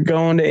 You're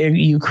going to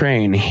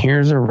Ukraine.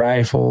 Here's a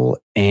rifle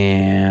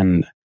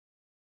and...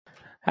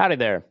 Howdy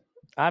there.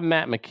 I'm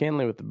Matt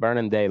McKinley with the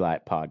Burning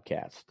Daylight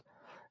podcast.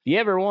 If you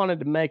ever wanted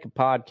to make a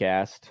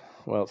podcast,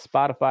 well,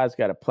 Spotify's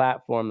got a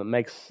platform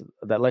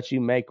that lets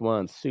you make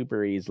one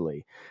super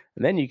easily.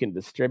 And then you can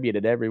distribute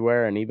it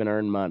everywhere and even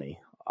earn money.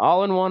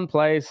 All in one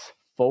place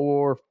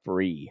for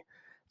free.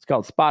 It's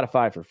called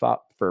Spotify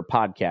for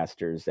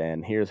podcasters,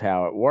 and here's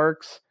how it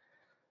works.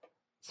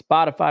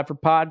 Spotify for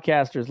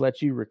podcasters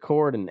lets you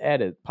record and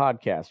edit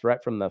podcasts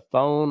right from the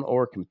phone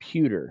or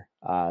computer.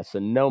 So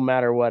no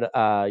matter what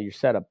your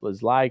setup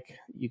is like,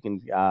 you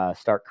can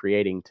start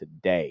creating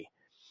today.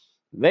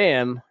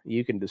 Then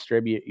you can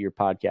distribute your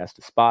podcast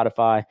to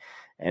Spotify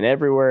and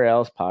everywhere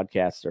else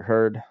podcasts are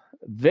heard.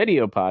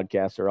 Video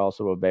podcasts are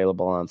also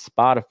available on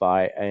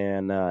Spotify.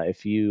 And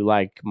if you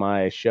like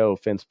my show,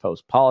 Fence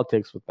Post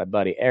Politics with my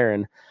buddy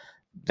Aaron,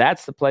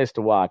 that's the place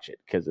to watch it,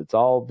 because it's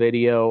all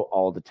video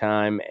all the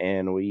time.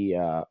 And we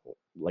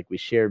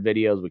share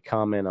videos, we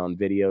comment on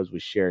videos, we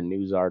share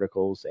news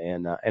articles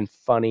and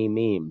funny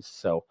memes.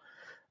 So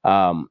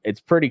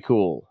it's pretty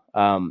cool.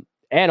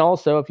 And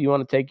also, if you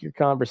want to take your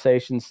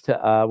conversations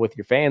with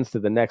your fans to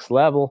the next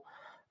level,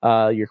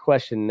 your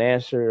question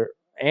and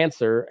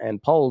answer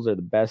and polls are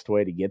the best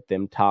way to get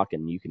them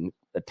talking. You can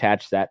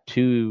attach that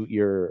to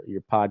your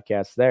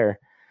podcast there,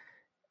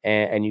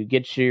 and you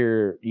get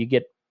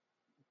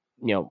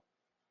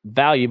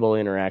valuable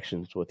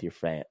interactions with your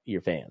fans.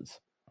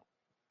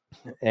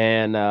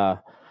 And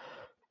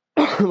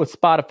with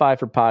Spotify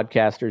for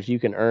podcasters, you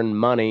can earn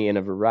money in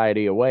a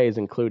variety of ways,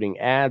 including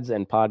ads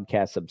and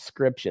podcast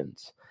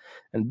subscriptions.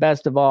 And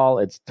best of all,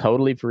 it's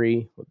totally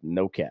free with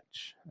no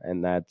catch.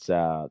 And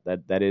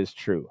that is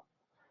true.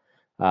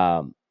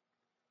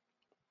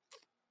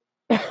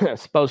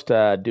 Supposed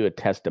to do a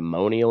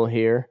testimonial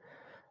here.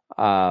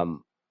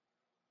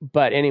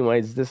 But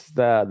anyways, this is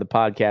the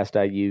podcast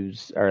I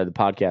use, or the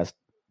podcast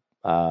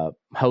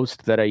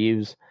host that I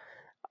use.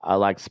 I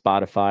like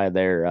Spotify.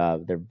 They're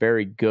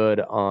very good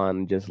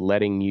on just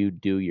letting you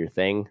do your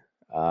thing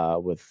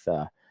with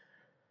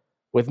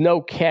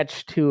no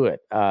catch to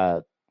it.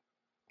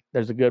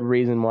 There's a good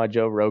reason why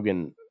Joe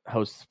Rogan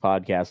hosts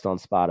podcasts on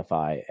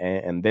Spotify,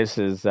 and this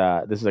is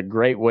a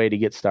great way to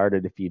get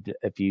started if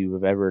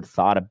you've ever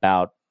thought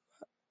about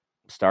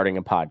starting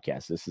a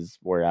podcast. This is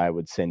where I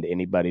would send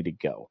anybody to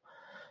go.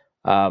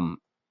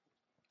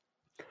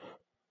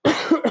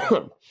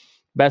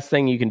 Best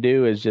thing you can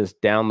do is just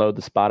download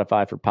the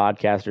Spotify for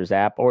Podcasters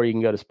app, or you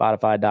can go to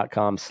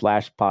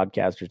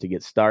spotify.com/podcasters to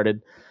get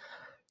started.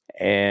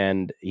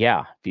 And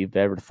yeah, if you've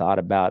ever thought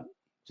about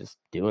just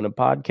doing a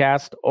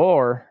podcast,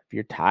 or if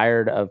you're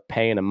tired of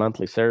paying a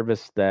monthly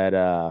service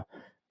that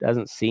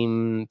doesn't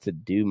seem to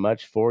do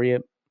much for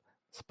you,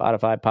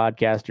 Spotify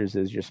Podcasters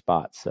is your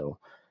spot. So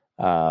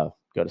go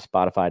to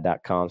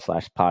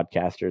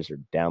spotify.com/podcasters or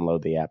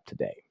download the app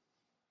today.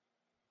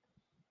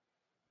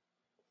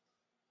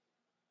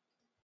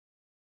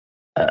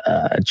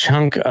 A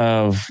chunk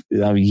of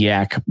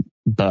yak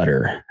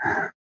butter.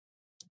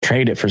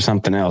 Trade it for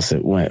something else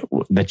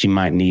that you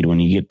might need when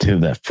you get to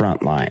the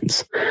front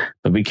lines.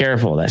 But be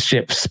careful, that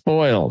shit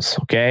spoils,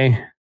 okay?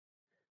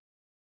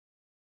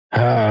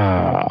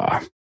 Yeah.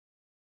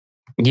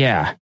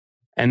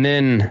 And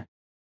then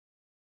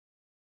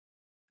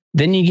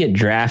you get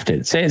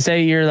drafted.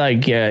 Say you're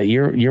like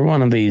you're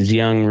one of these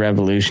young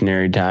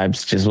revolutionary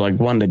types, just like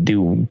wanting to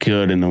do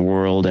good in the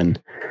world, and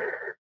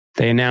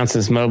they announce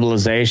this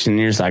mobilization, and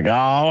you're just like,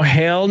 oh,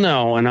 hell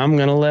no. And I'm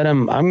going to let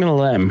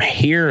him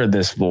hear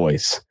this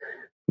voice.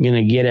 I'm going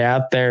to get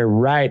out there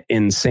right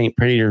in St.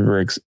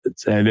 Petersburg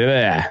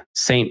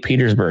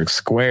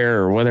Square,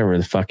 or whatever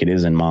the fuck it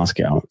is in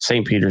Moscow.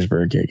 St.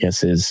 Petersburg, I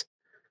guess, is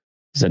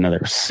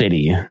another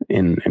city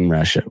in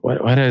Russia.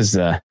 What is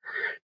it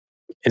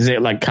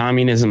like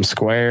Communism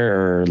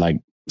Square or like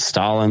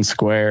Stalin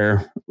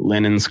Square,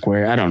 Lenin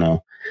Square? I don't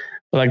know.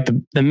 Like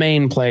the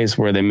main place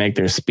where they make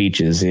their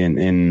speeches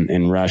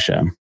in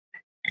Russia.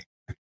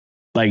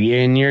 Like,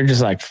 and you're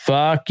just like,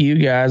 fuck you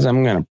guys,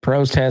 I'm going to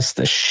protest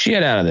the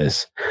shit out of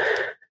this.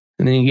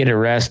 And then you get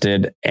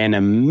arrested and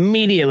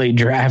immediately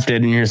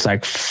drafted, and you're just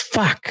like,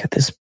 fuck,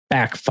 this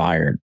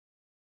backfired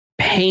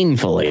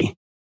painfully,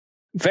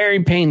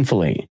 very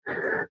painfully.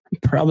 I'm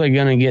probably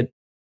going to get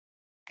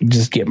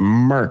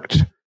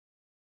murked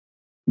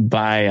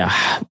by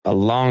a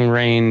long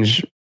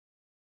range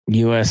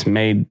U.S.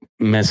 made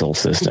missile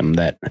system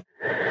that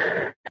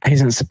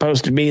isn't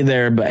supposed to be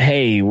there, but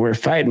hey, we're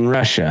fighting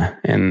Russia.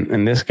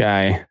 And this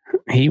guy,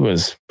 he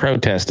was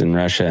protesting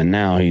Russia, and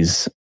now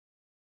he's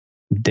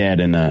dead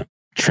in a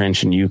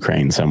trench in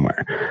Ukraine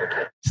somewhere.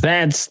 So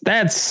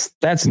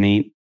that's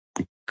neat.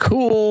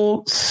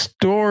 Cool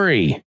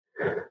story,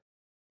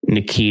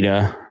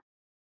 Nikita.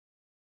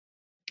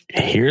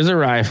 Here's a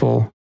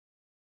rifle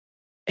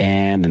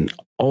and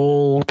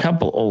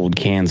couple old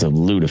cans of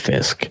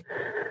lutefisk.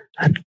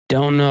 I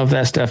don't know if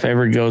that stuff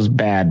ever goes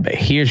bad, but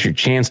here's your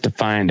chance to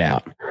find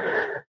out.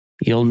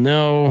 You'll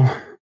know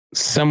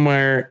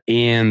somewhere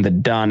in the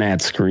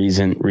Donetsk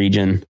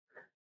region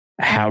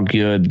how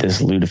good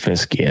this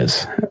lutefisk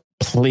is.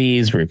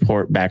 Please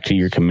report back to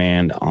your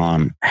command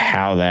on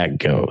how that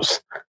goes.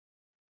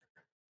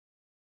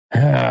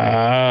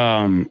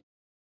 I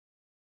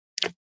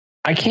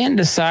can't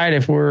decide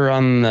if we're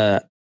on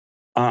the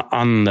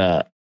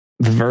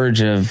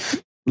verge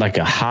of like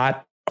a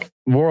hot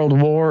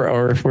world war,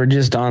 or if we're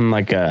just on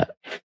like a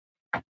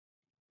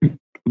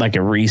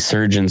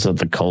resurgence of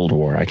the Cold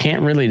War. I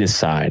can't really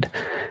decide.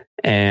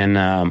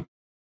 And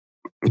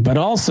but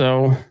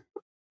also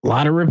a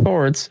lot of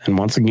reports, and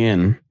once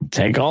again,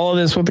 take all of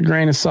this with a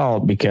grain of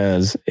salt,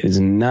 because it is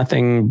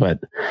nothing but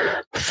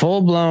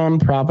full-blown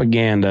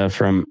propaganda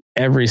from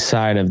every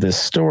side of this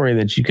story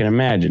that you can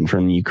imagine,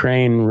 from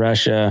Ukraine,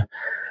 Russia,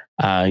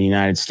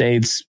 United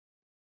States,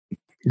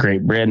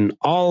 Great Britain.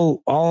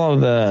 All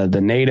of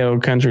the NATO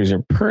countries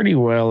are pretty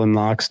well in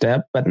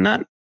lockstep, but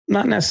not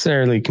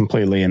necessarily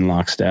completely in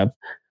lockstep.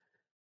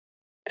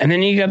 And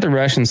then you got the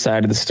Russian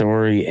side of the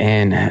story,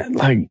 and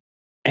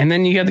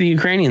then you got the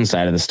Ukrainian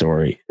side of the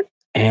story,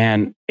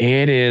 and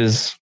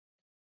it's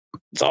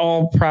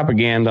all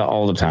propaganda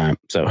all the time.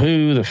 So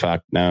who the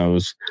fuck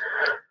knows?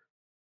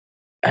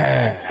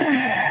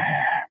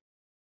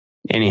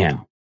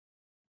 Anyhow,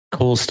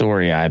 cool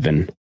story,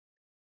 Ivan.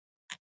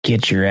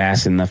 Get your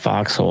ass in the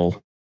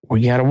foxhole.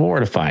 We got a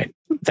war to fight.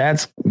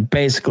 That's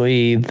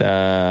basically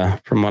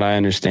from what I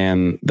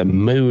understand, the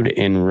mood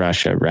in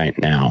Russia right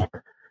now.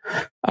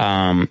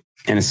 And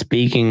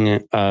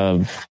speaking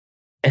of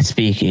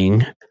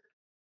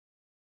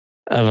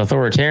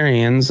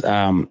authoritarians,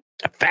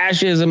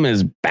 fascism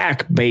is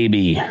back,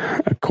 baby.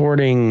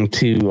 According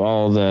to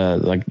all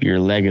the your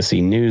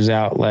legacy news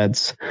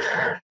outlets,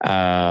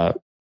 had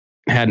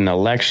an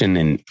election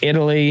in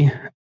Italy,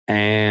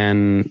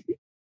 and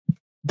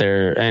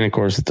of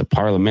course it's a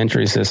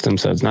parliamentary system,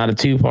 so it's not a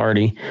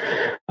two-party,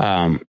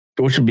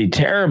 which would be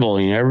terrible.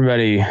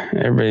 Everybody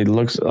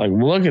looks like,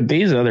 look at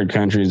these other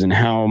countries and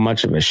how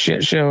much of a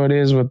shit show it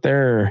is with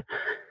their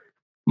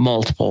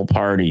multiple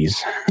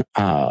parties.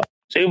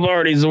 Two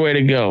parties is the way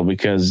to go,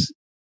 because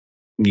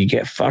you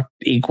get fucked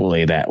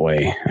equally that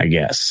way, I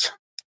guess.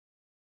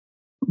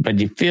 But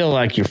you feel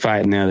like you're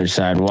fighting the other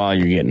side while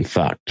you're getting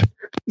fucked.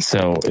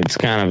 So it's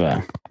kind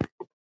of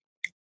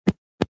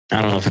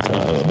I don't know if it's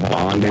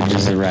bondage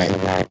is the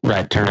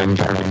right term.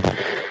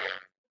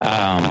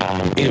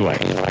 Anyway,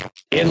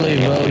 Italy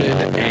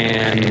voted,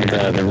 and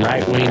the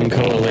right-wing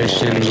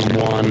coalition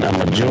won a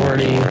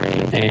majority.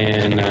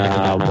 And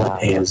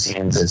what is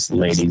this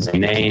lady's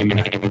name?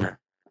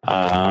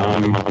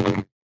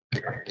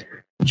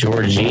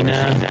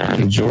 Georgia,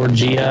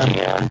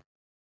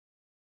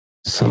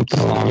 something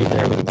along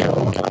there we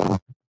go.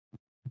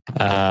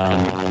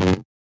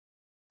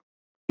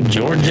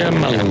 Georgia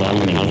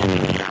Maloney.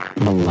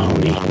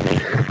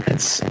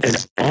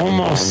 It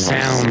almost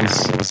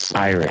sounds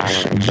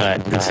Irish,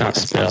 but it's not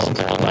spelled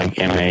like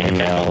Maloney.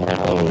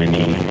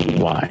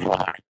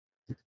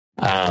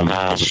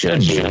 It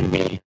should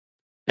be.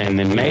 And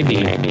then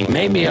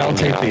maybe I'll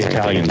take the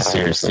Italians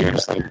seriously.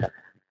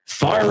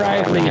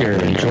 Far-right leader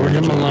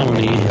Georgia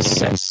Maloney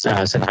is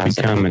set to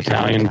become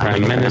Italian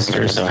prime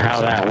minister. So how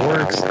that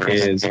works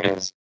is,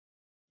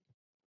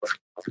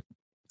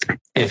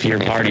 if your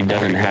party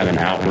doesn't have an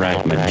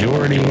outright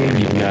majority,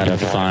 you've got to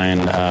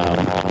find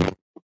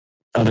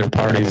other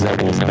parties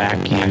that will back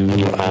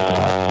you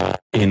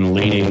in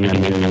leading a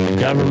new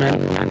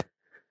government.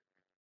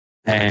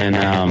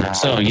 And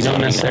so you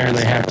don't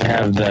necessarily have to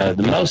have the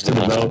most of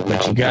the vote,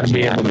 but you got to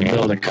be able to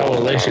build a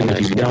coalition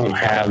if you don't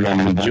have the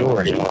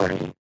majority.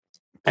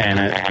 And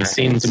it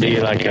seems to be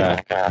like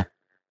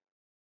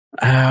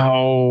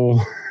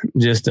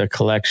just a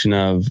collection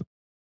of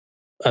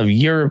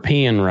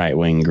European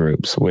right-wing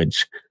groups,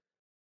 which,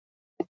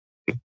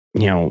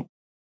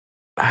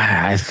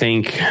 I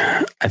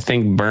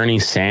think Bernie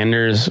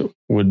Sanders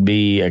would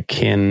be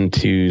akin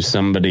to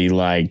somebody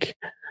like,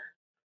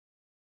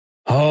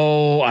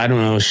 I don't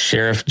know,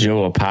 Sheriff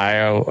Joe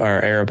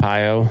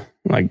Arpaio.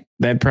 Like,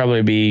 that'd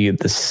probably be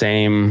the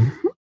same,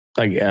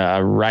 like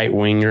a right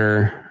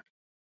winger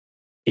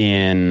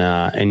in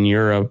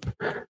Europe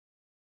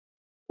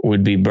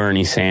would be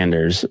Bernie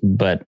Sanders,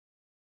 but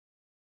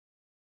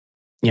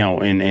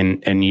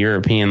in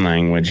European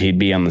language, he'd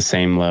be on the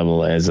same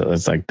level as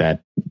like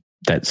that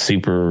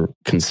super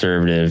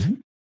conservative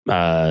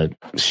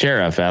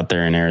sheriff out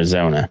there in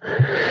Arizona.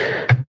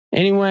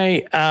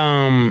 Anyway,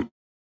 I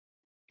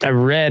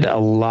read a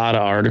lot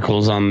of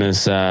articles on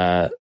this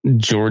Giorgia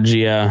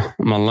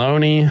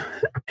Meloni,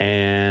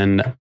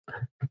 and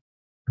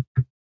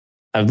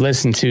I've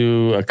listened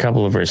to a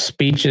couple of her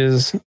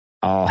speeches.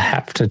 I'll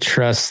have to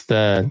trust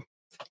the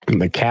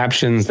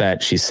captions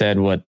that she said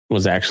what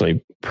was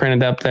actually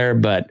printed up there,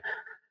 but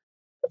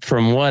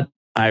from what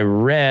I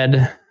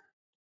read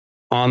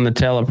on the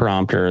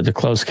teleprompter, the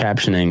closed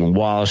captioning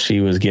while she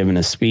was giving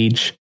a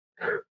speech,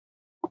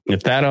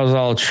 if that was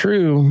all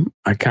true,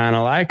 I kind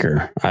of like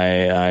her. I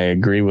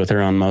agree with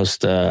her on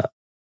most,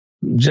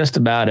 just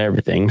about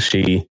everything.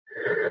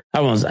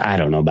 I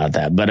don't know about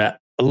that, but a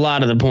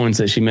lot of the points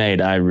that she made,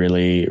 I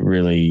really,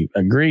 really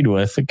agreed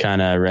with. It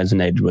kind of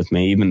resonated with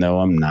me, even though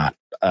I'm not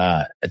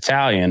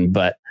Italian,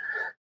 but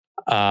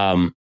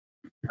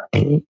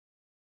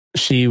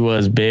she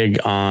was big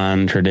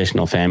on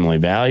traditional family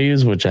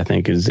values, which I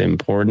think is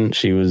important.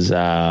 She was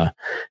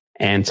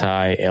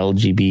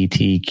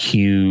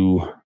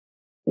anti-LGBTQ,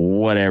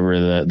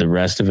 whatever the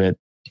rest of it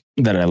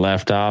that I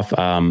left off,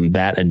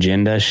 that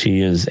agenda. She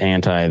is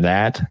anti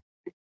that.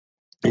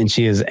 And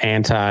she is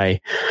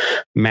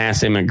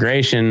anti-mass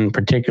immigration,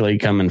 particularly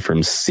coming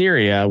from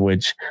Syria,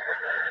 which,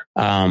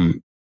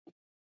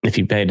 if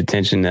you paid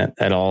attention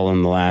at all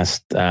in the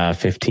last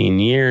 15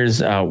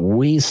 years,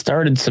 we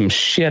started some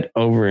shit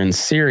over in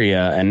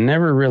Syria and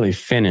never really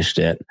finished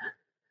it.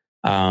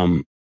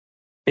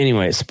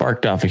 Anyway, it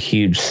sparked off a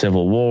huge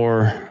civil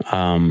war,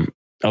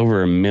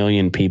 over 1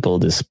 million people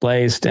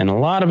displaced, and a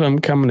lot of them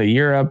coming to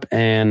Europe.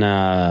 And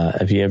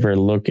if you ever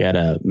look at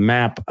a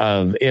map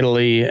of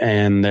Italy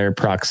and their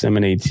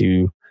proximity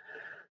to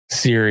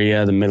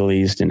Syria, the Middle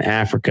East, and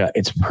Africa,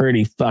 it's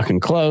pretty fucking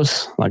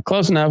close, like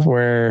close enough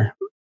where,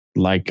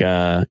 like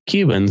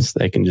Cubans,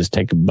 they can just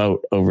take a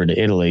boat over to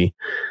Italy,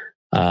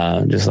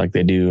 just like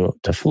they do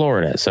to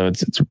Florida. So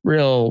it's a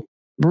real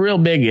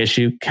big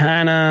issue,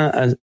 kind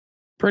of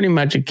pretty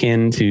much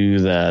akin to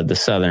the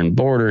southern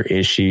border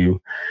issue.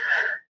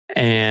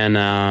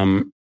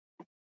 And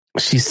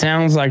she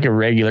sounds like a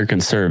regular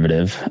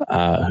conservative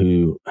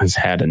who has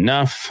had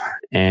enough.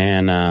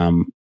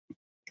 And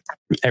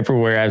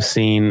everywhere I've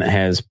seen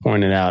has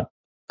pointed out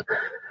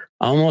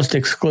almost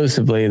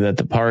exclusively that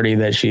the party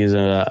that she is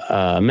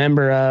a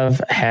member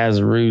of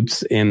has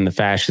roots in the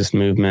fascist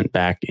movement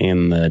back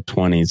in the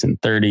 20s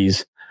and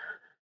 30s.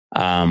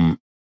 I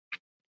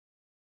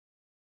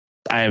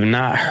have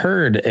not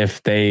heard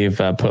if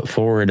they've put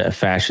forward a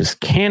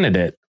fascist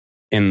candidate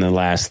in the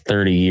last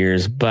 30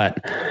 years,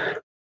 but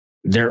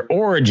their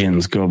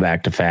origins go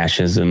back to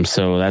fascism.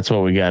 So that's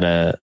what we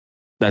gotta,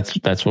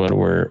 that's what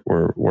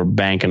we're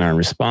banking our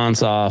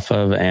response off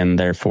of. And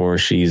therefore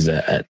she's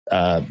the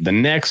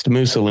next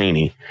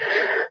Mussolini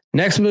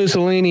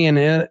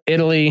in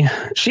Italy.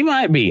 She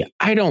might be,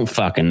 I don't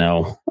fucking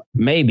know.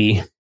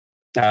 Maybe,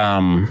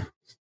 it'd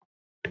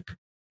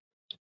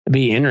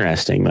be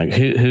interesting. Like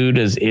who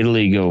does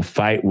Italy go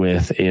fight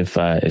with if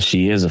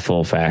she is a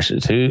full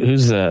fascist?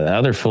 Who's the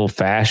other full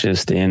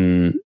fascist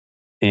in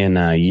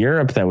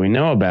Europe that we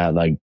know about?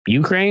 Like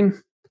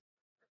Ukraine?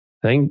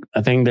 I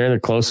think they're the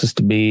closest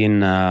to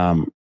being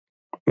a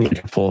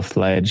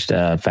full-fledged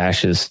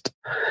fascist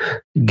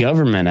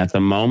government at the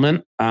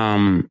moment.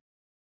 That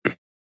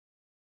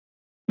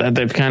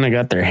they've kind of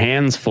got their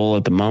hands full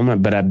at the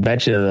moment, but I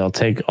bet you they'll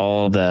take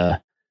all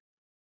the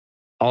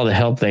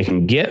help they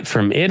can get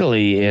from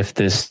Italy if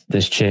this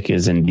chick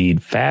is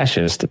indeed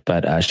fascist.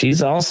 But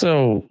she's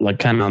also like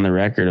kind of on the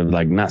record of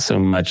like not so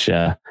much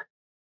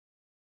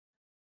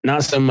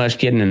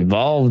getting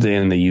involved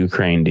in the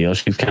Ukraine deal.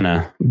 She's kind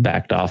of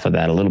backed off of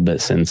that a little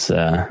bit since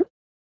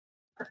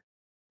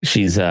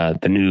she's the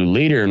new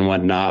leader and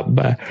whatnot.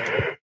 But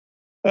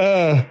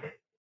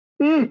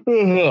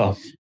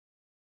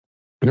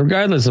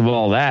regardless of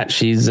all that,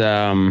 she's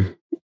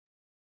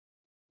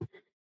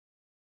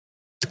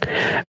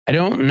I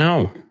don't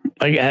know.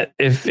 Like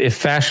if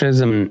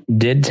fascism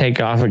did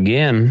take off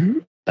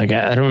again, like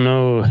I don't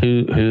know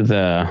who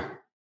the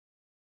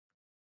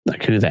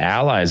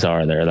allies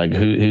are there. Like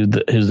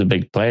who's the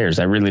big players?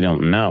 I really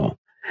don't know.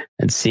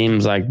 it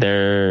seems like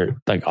they're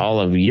like all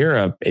of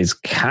Europe is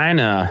kind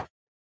of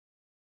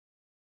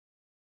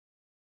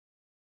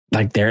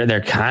like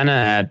they're kind of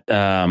at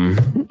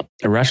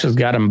Russia's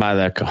got them by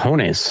the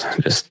cojones,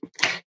 just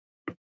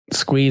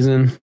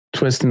squeezing,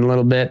 twisting a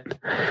little bit,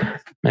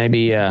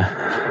 maybe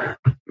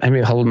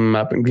holding them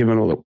up and giving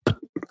a little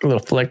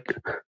flick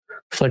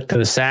to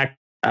the sack.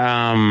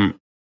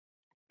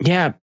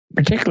 Yeah,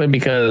 particularly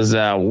because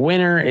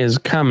winter is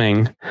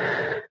coming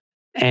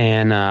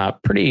and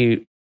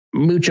pretty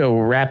mucho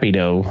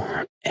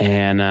rapido,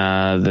 and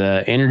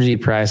the energy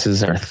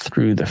prices are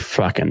through the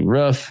fucking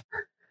roof.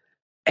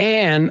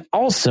 And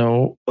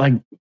also, like,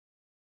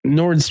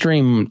 Nord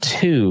Stream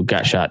 2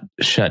 got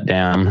shut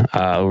down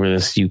over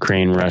this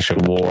Ukraine-Russia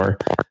war.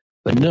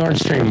 But Nord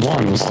Stream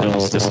 1 was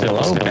still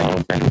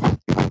open.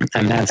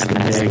 And that's the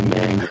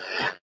big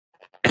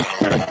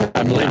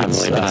I believe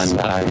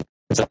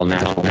it's all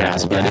natural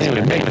gas. But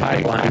anyway, big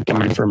pipeline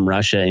coming from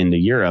Russia into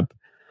Europe.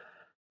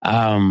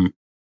 Yeah,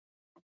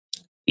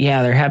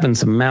 they're having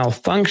some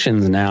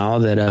malfunctions now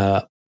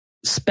that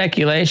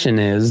speculation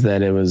is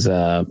that it was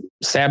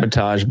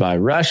sabotaged by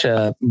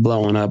Russia,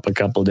 blowing up a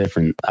couple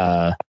different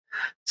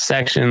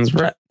sections.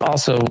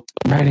 Also,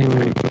 right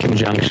in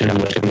conjunction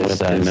with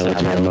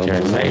military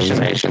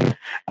mobilization.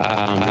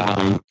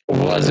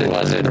 Was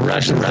it the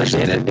Russians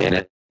that did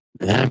it?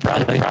 Yeah,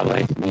 probably.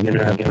 You're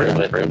gonna prove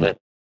it.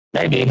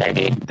 Maybe.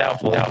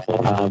 Doubtful.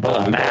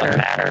 But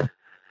matter.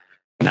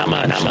 Not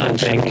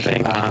much.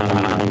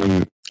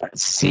 It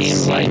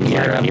seems like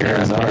Europe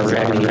is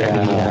already,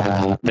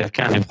 they've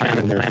kind of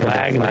planted their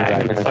flag and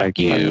they're like, fuck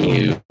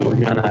you, we're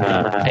going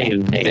to pay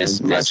this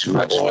much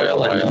for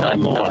oil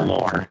and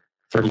more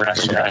from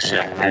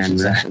Russia. And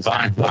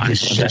fine,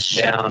 shut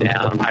down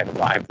the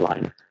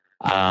pipeline.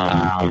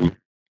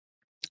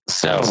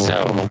 So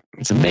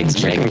it's a big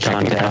chicken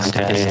contest,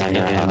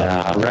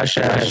 and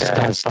Russia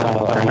has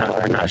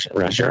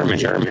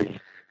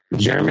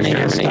Germany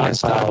has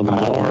stockpiled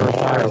more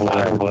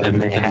firewood than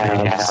they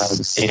have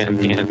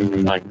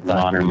in like the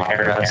modern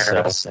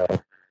era. So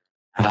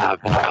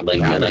probably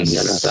gonna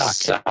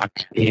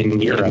suck in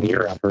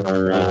Europe for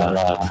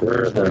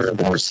the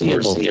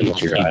foreseeable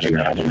future,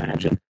 I'd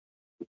imagine.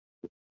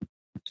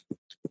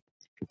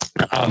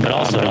 But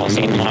also,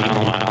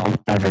 meanwhile,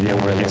 I forget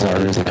where these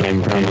artists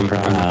came from,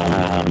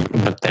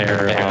 but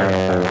there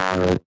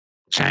are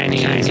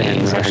Chinese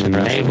and Russian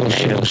naval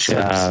ships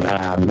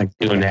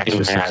doing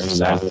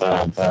exercises off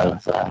of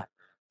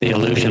the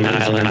Aleutian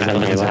Islands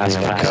and the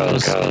Alaska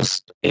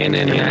coast in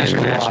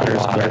international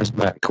waters.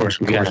 But of course,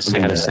 we got to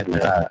send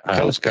a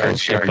Coast Guard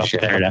ship up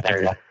there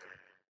to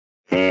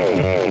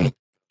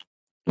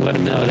let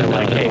them know they're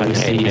like, hey,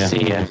 we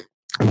see you.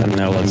 Let them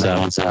know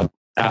what's up.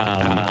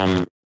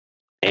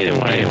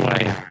 Anyway,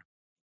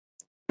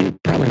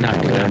 probably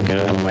not good.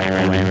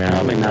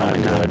 Probably not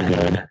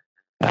good.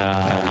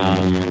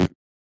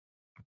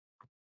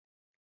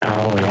 I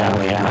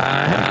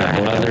have a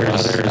couple others.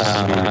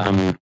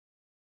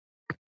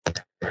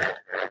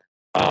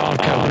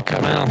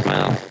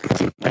 Well,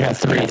 I got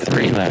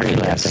three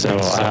left. So,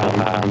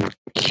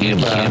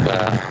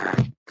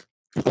 Cuba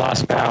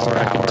lost power.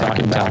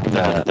 Talking about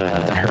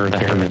the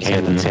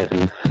hurricane that's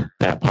hitting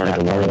that part of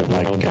the world,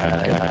 like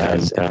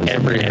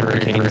every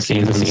hurricane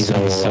season.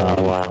 So,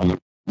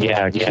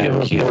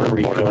 Cuba,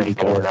 Puerto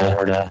Rico,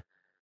 Florida.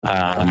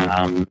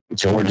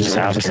 Georgia,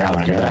 South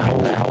Carolina,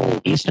 the whole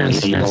eastern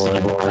seaboard.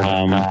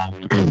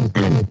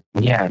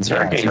 It's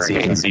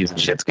hurricane season.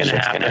 Shit's gonna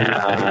happen.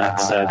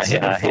 It's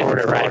hitting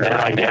Florida right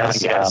now, I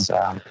guess.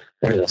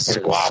 There's a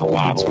squabble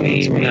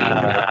between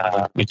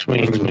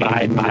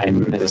Biden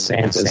and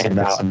DeSantis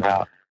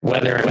about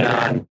whether or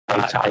not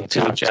they talk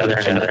to each other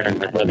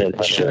and whether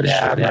it should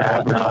happen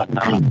or not.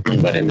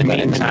 But in the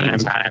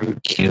meantime,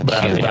 Cuba,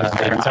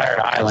 their entire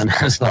island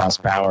has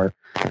lost power.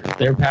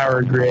 Their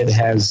power grid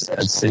has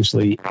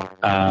essentially,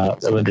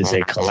 what they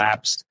say,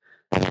 collapsed.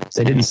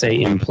 They didn't say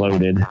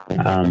imploded,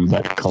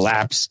 but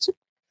collapsed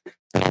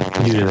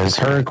due to this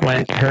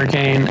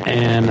hurricane.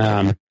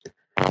 And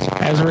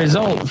as a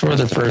result, for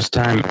the first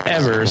time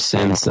ever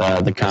since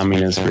the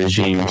communist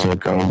regime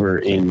took over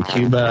in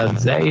Cuba,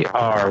 they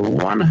are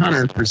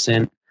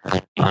 100%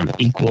 on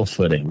equal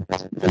footing.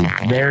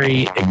 They're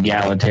very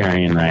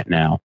egalitarian right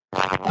now.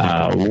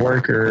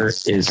 Worker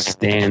is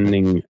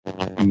standing,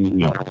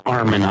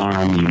 arm in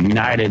arm,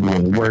 united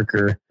with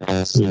worker,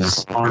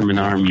 who's arm in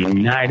arm,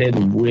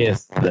 united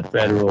with the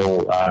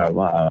federal, I don't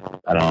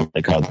know what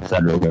they call it, the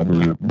federal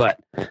government,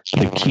 but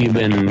the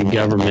Cuban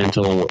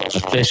governmental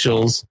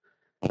officials.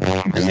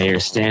 And they are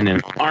standing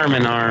arm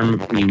in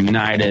arm,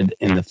 united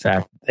in the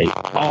fact that they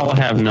all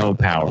have no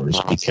powers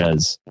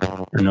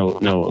or no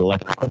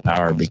electrical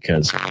power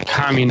because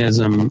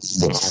communism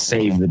will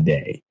save the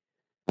day.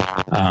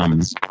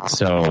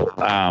 So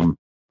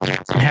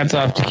hats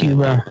off to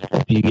Cuba.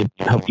 Hope you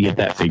get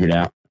that figured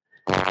out.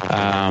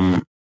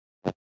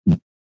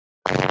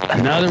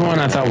 Another one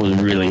I thought was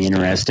really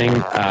interesting.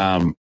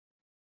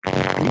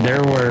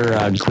 There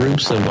were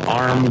groups of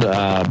armed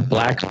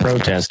black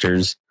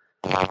protesters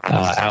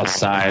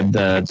outside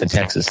the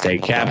Texas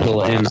state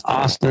capitol in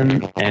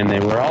Austin, and they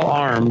were all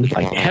armed,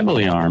 like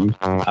heavily armed,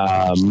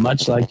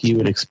 much like you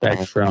would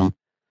expect from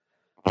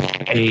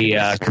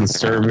a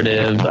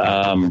conservative,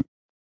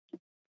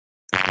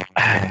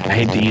 I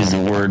hate to use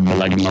the word, but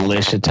like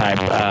militia type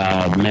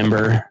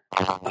member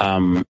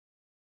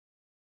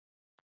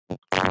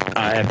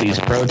at these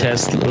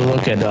protests.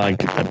 Look at like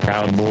the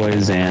Proud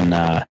Boys and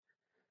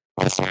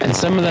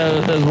some of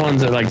those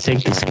ones that like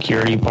take the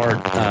security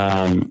part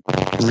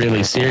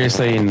really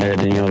seriously, and they're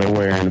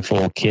wearing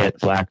full kit,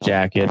 flak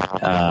jacket,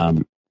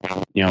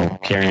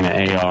 carrying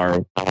an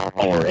AR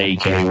or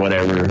AK,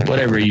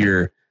 whatever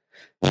your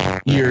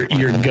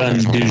gun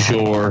du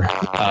jour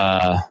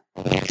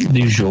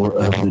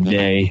of the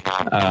day,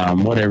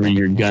 whatever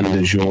your gun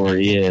du jour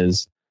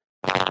is,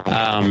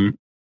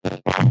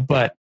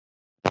 but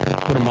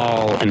put them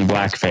all in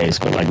blackface,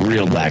 but like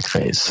real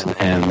blackface,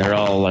 and they're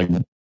all like,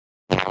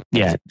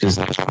 yeah, just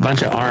a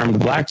bunch of armed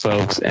black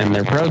folks, and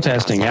they're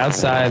protesting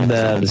outside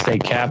the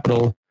state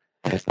capitol.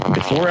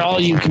 Before all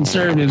you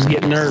conservatives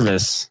get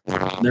nervous,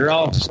 they're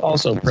all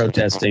also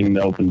protesting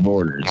the open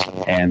borders,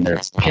 and they're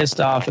pissed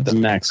off at the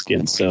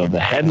Mexicans. So the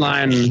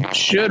headline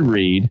should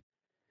read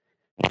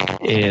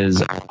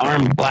is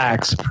 "Armed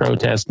Blacks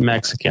Protest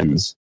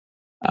Mexicans,"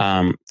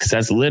 because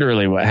that's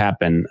literally what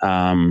happened.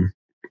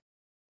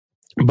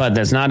 But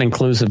that's not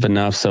inclusive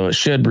enough, so it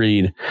should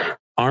read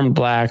 "Armed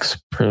Blacks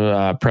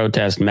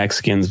Protest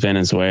Mexicans,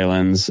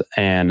 Venezuelans,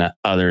 and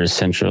other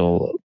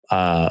Central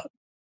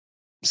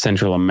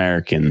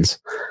Americans."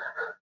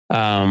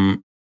 But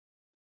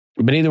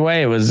either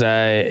way, it was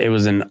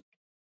an,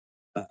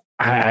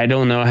 I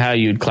don't know how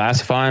you'd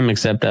classify them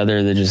except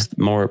other than just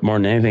more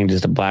than anything,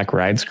 just a black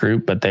rights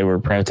group, but they were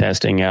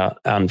protesting out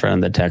in front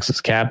of the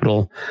Texas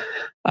Capitol,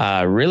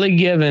 really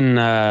giving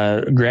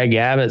Greg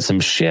Abbott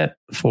some shit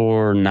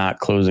for not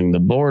closing the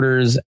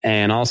borders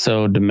and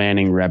also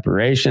demanding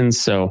reparations.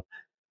 So,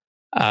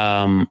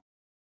 how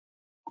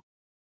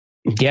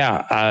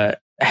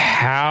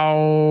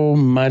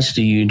much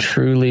do you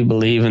truly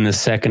believe in the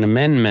Second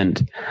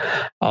Amendment,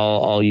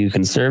 all you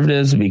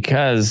conservatives?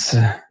 Because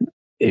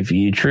if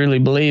you truly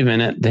believe in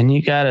it, then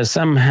you got to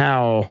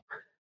somehow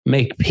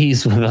make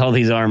peace with all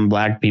these armed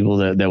black people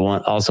that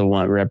also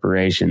want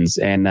reparations.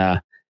 And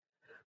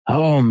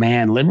oh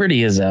man,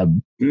 liberty is a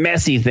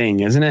messy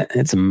thing, isn't it?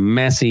 It's a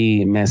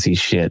messy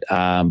shit.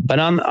 But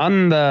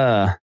on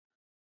the,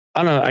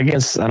 I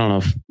don't know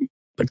if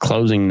the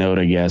closing note,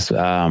 I guess.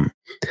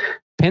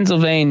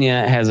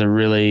 Pennsylvania has a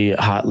really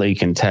hotly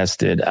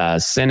contested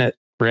Senate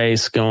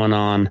race going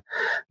on.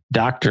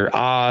 Dr.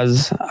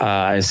 Oz,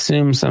 I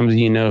assume some of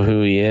you know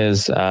who he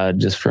is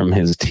just from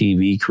his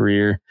TV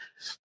career.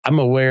 I'm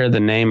aware of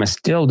the name. I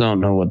still don't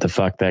know what the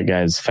fuck that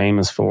guy's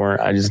famous for.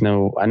 I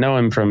know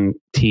him from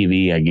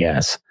TV, I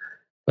guess,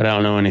 but I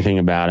don't know anything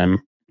about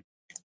him.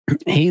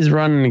 He's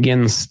running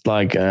against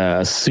like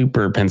a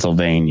super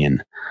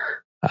Pennsylvanian.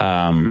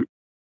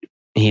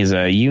 He's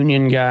a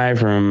union guy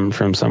from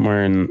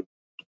somewhere in,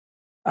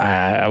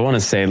 I want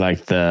to say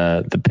like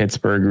the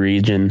Pittsburgh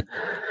region.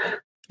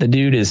 The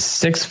dude is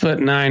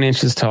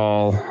 6'9"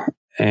 tall,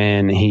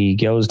 and he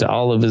goes to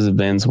all of his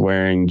events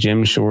wearing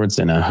gym shorts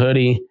and a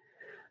hoodie.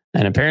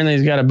 And apparently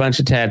he's got a bunch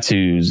of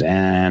tattoos.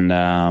 And,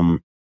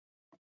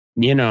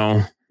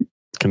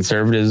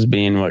 conservatives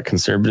being what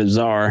conservatives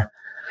are,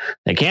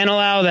 they can't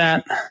allow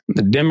that.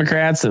 The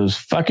Democrats, those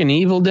fucking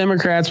evil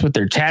Democrats with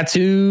their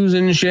tattoos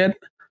and shit.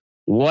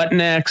 What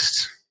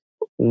next?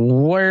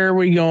 Where are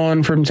we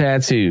going from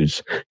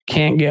tattoos?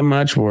 Can't get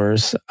much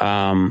worse.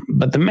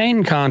 But the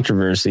main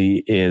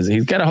controversy is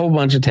he's got a whole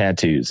bunch of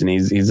tattoos, and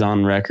he's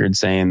on record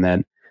saying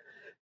that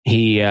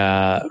he,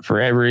 for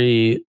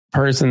every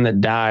person that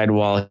died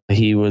while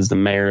he was the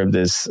mayor of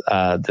this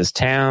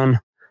town,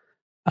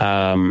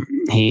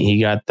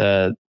 he got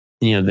the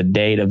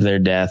date of their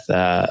death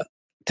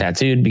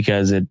tattooed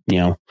because it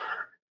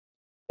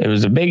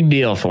was a big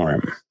deal for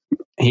him.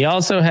 He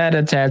also had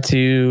a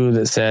tattoo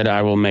that said,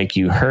 "I will make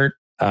you hurt."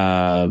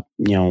 It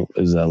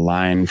was a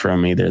line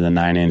from either the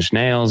 9 Inch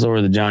Nails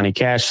or the Johnny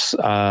Cash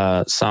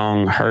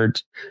song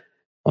 "Hurt."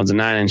 Well, it's a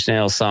 9 Inch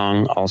Nails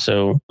song,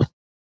 also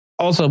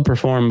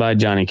performed by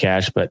Johnny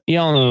Cash, but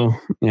y'all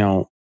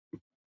know,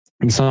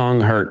 the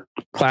song "Hurt,"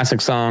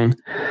 classic song.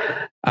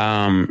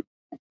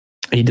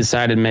 He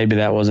decided maybe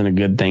that wasn't a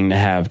good thing to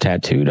have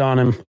tattooed on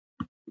him.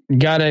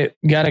 Got it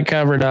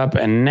covered up,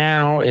 and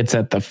now it's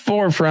at the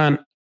forefront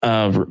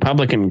of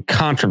Republican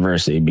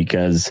controversy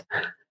because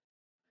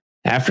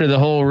after the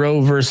whole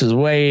Roe versus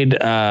Wade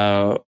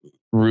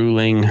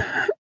ruling,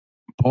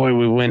 boy,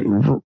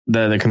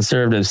 the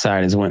conservative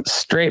side went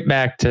straight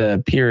back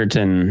to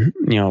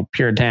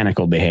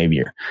puritanical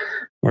behavior,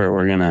 where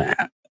we're going to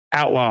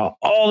outlaw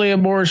all the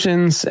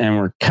abortions and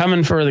we're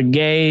coming for the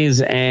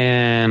gays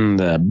and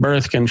the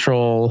birth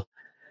control.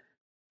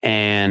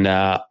 And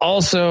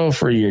also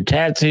for your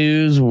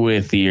tattoos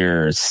with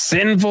your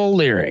sinful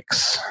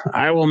lyrics.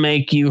 "I will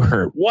make you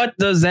hurt." What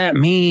does that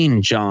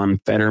mean,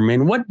 John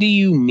Fetterman? What do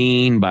you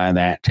mean by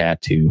that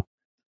tattoo?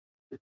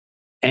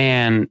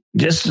 And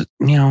just so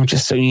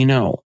you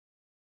know,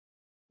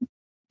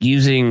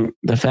 using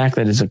the fact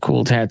that it's a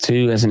cool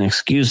tattoo as an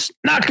excuse.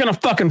 Not gonna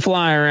fucking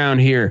fly around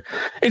here.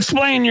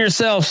 Explain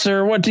yourself,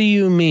 sir. What do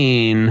you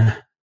mean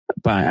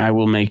by I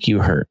will make you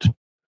hurt?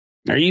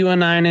 Are you a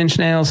 9 Inch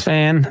Nails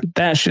fan?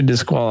 That should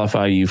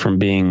disqualify you from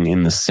being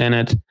in the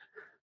Senate.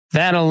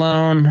 That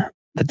alone,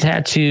 the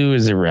tattoo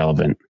is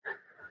irrelevant.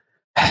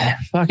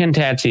 Fucking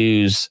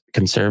tattoos,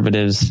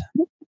 conservatives.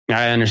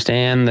 I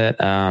understand that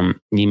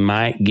you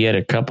might get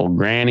a couple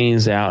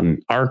grannies out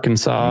in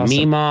Arkansas,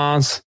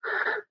 meemaws.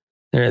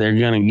 They're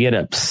going to get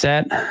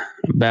upset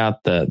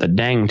about the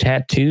dang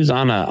tattoos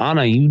on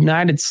a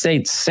United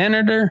States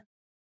senator.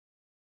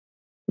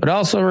 But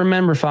also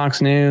remember,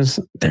 Fox News,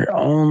 they're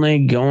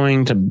only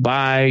going to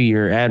buy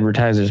your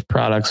advertisers'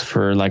 products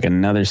for like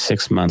another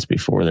 6 months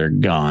before they're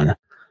gone.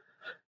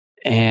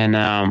 And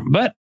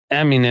but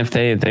I mean, if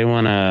they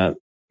want to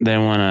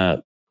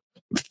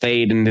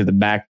fade into the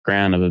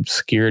background of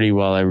obscurity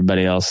while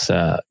everybody else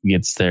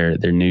gets their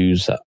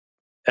news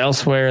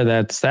elsewhere,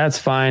 that's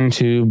fine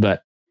too.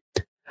 But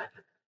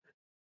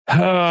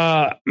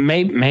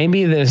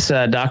maybe this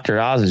Dr.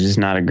 Oz is just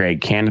not a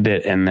great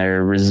candidate, and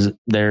they're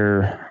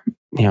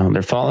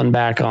falling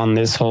back on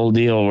this whole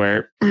deal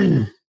where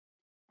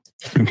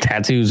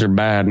tattoos are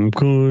bad.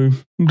 Okay,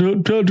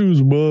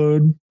 tattoos are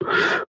bad,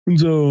 and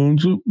so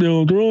they're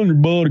on your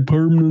body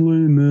permanently,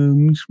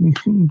 and it's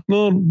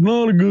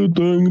not a good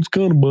thing. It's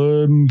kind of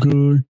bad.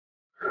 Okay.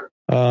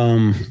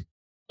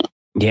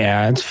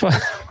 Yeah, it's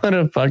what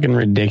a fucking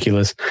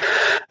ridiculous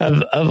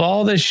of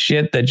all the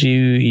shit that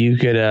you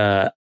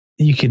could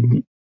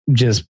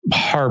just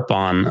harp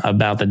on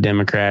about the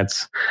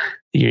Democrats.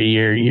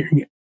 You're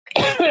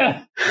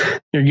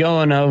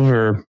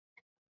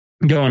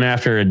going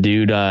after a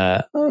dude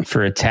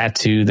for a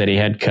tattoo that he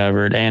had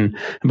covered. And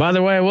by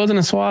the way, it wasn't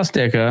a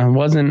swastika. It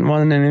wasn't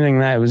anything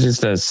that. It was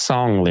just a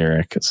song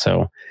lyric.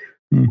 So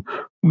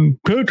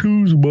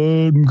tattoos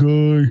bad,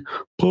 okay.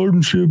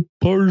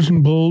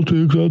 Partisan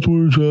politics, that's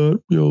where it's at.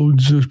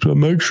 Just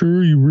make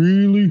sure you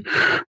really,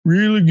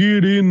 really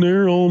get in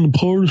there on the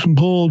partisan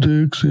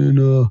politics, and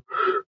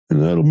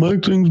that'll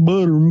make things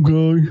better,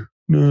 okay.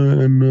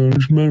 And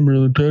just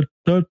remember that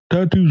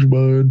tattoos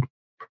bad.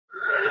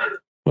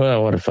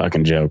 Well, what a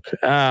fucking joke.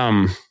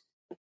 On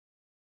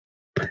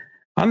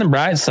the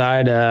bright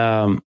side,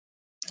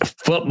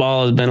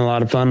 football has been a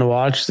lot of fun to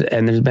watch,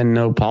 and there's been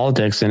no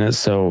politics in it.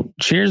 So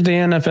cheers to the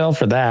NFL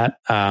for that.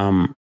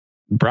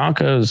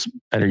 Broncos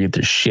better get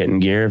their shit in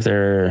gear if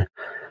they're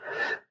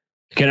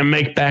going to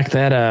make back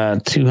that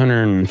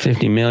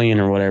 $250 million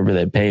or whatever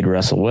they paid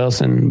Russell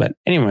Wilson. But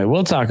anyway,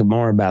 we'll talk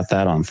more about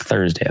that on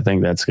Thursday. I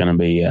think that's going to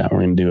be we're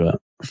going to do a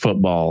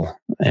football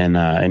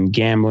and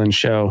gambling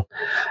show.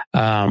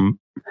 Yeah,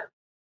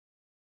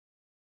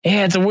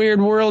 it's a weird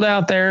world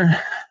out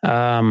there.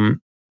 I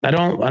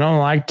don't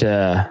like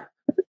to,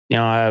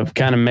 I've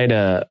kind of made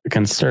a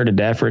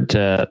concerted effort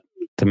to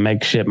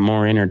make shit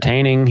more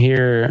entertaining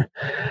here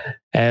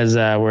as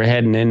we're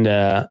heading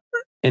into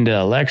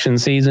election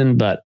season,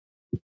 but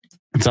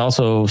it's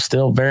also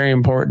still very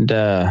important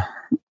to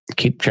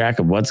keep track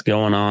of what's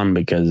going on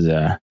because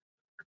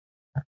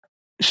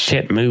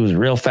shit moves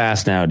real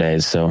fast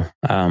nowadays. So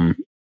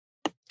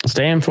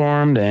stay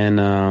informed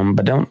and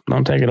but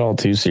don't take it all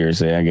too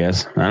seriously, I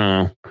guess. I don't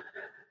know.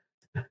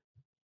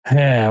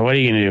 Yeah, what are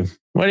you gonna do?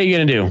 What are you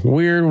gonna do?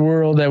 Weird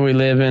world that we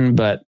live in,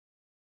 but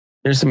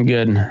there's some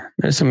good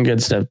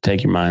stuff to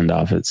take your mind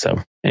off it.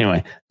 So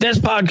anyway, this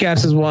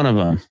podcast is one of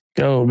them.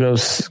 Go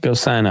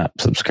sign up,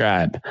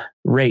 subscribe,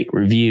 rate,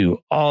 review,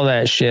 all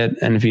that shit.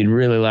 And if you'd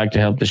really like to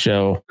help the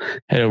show,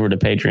 head over to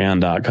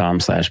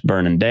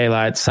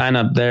patreon.com/burning-daylight. Sign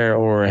up there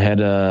or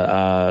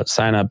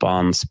sign up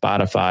on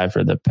Spotify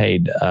for the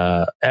paid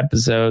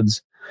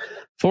episodes.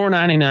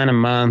 $4.99 a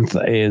month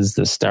is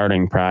the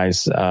starting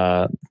price.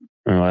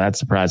 That's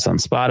the price on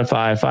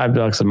Spotify.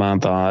 $5 a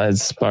month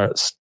is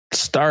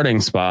starting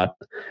spot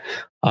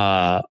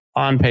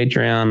on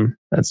Patreon.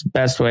 That's the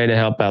best way to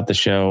help out the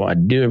show. I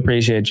do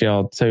appreciate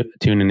y'all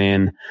tuning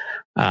in.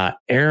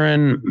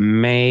 Aaron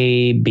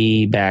may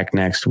be back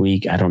next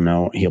week. I don't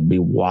know. He'll be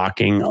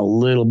walking a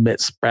little bit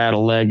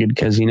spraddle-legged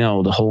because,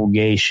 the whole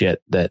gay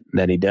shit that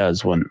he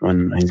does when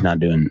he's not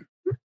doing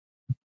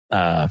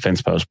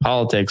fence post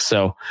politics.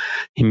 So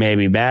he may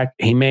be back.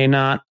 He may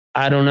not.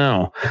 I don't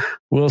know.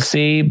 We'll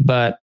see.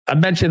 But I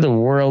bet you the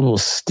world will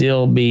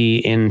still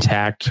be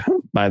intact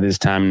by this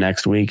time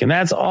next week. And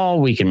that's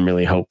all we can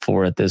really hope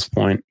for at this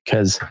point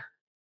because,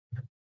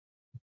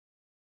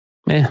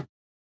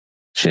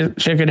 shit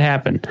could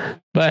happen.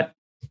 But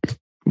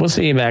we'll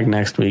see you back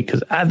next week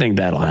because I think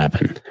that'll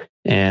happen.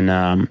 And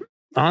on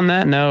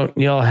that note,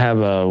 y'all have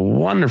a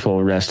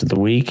wonderful rest of the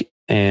week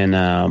and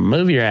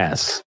move your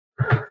ass.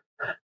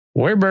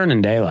 We're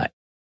burning daylight.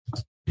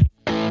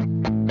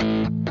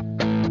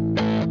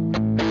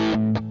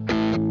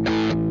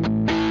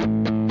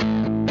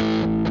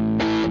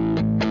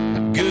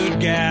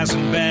 Guys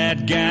and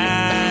bad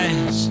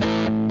guys,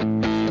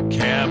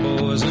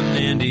 cowboys and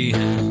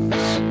Indians.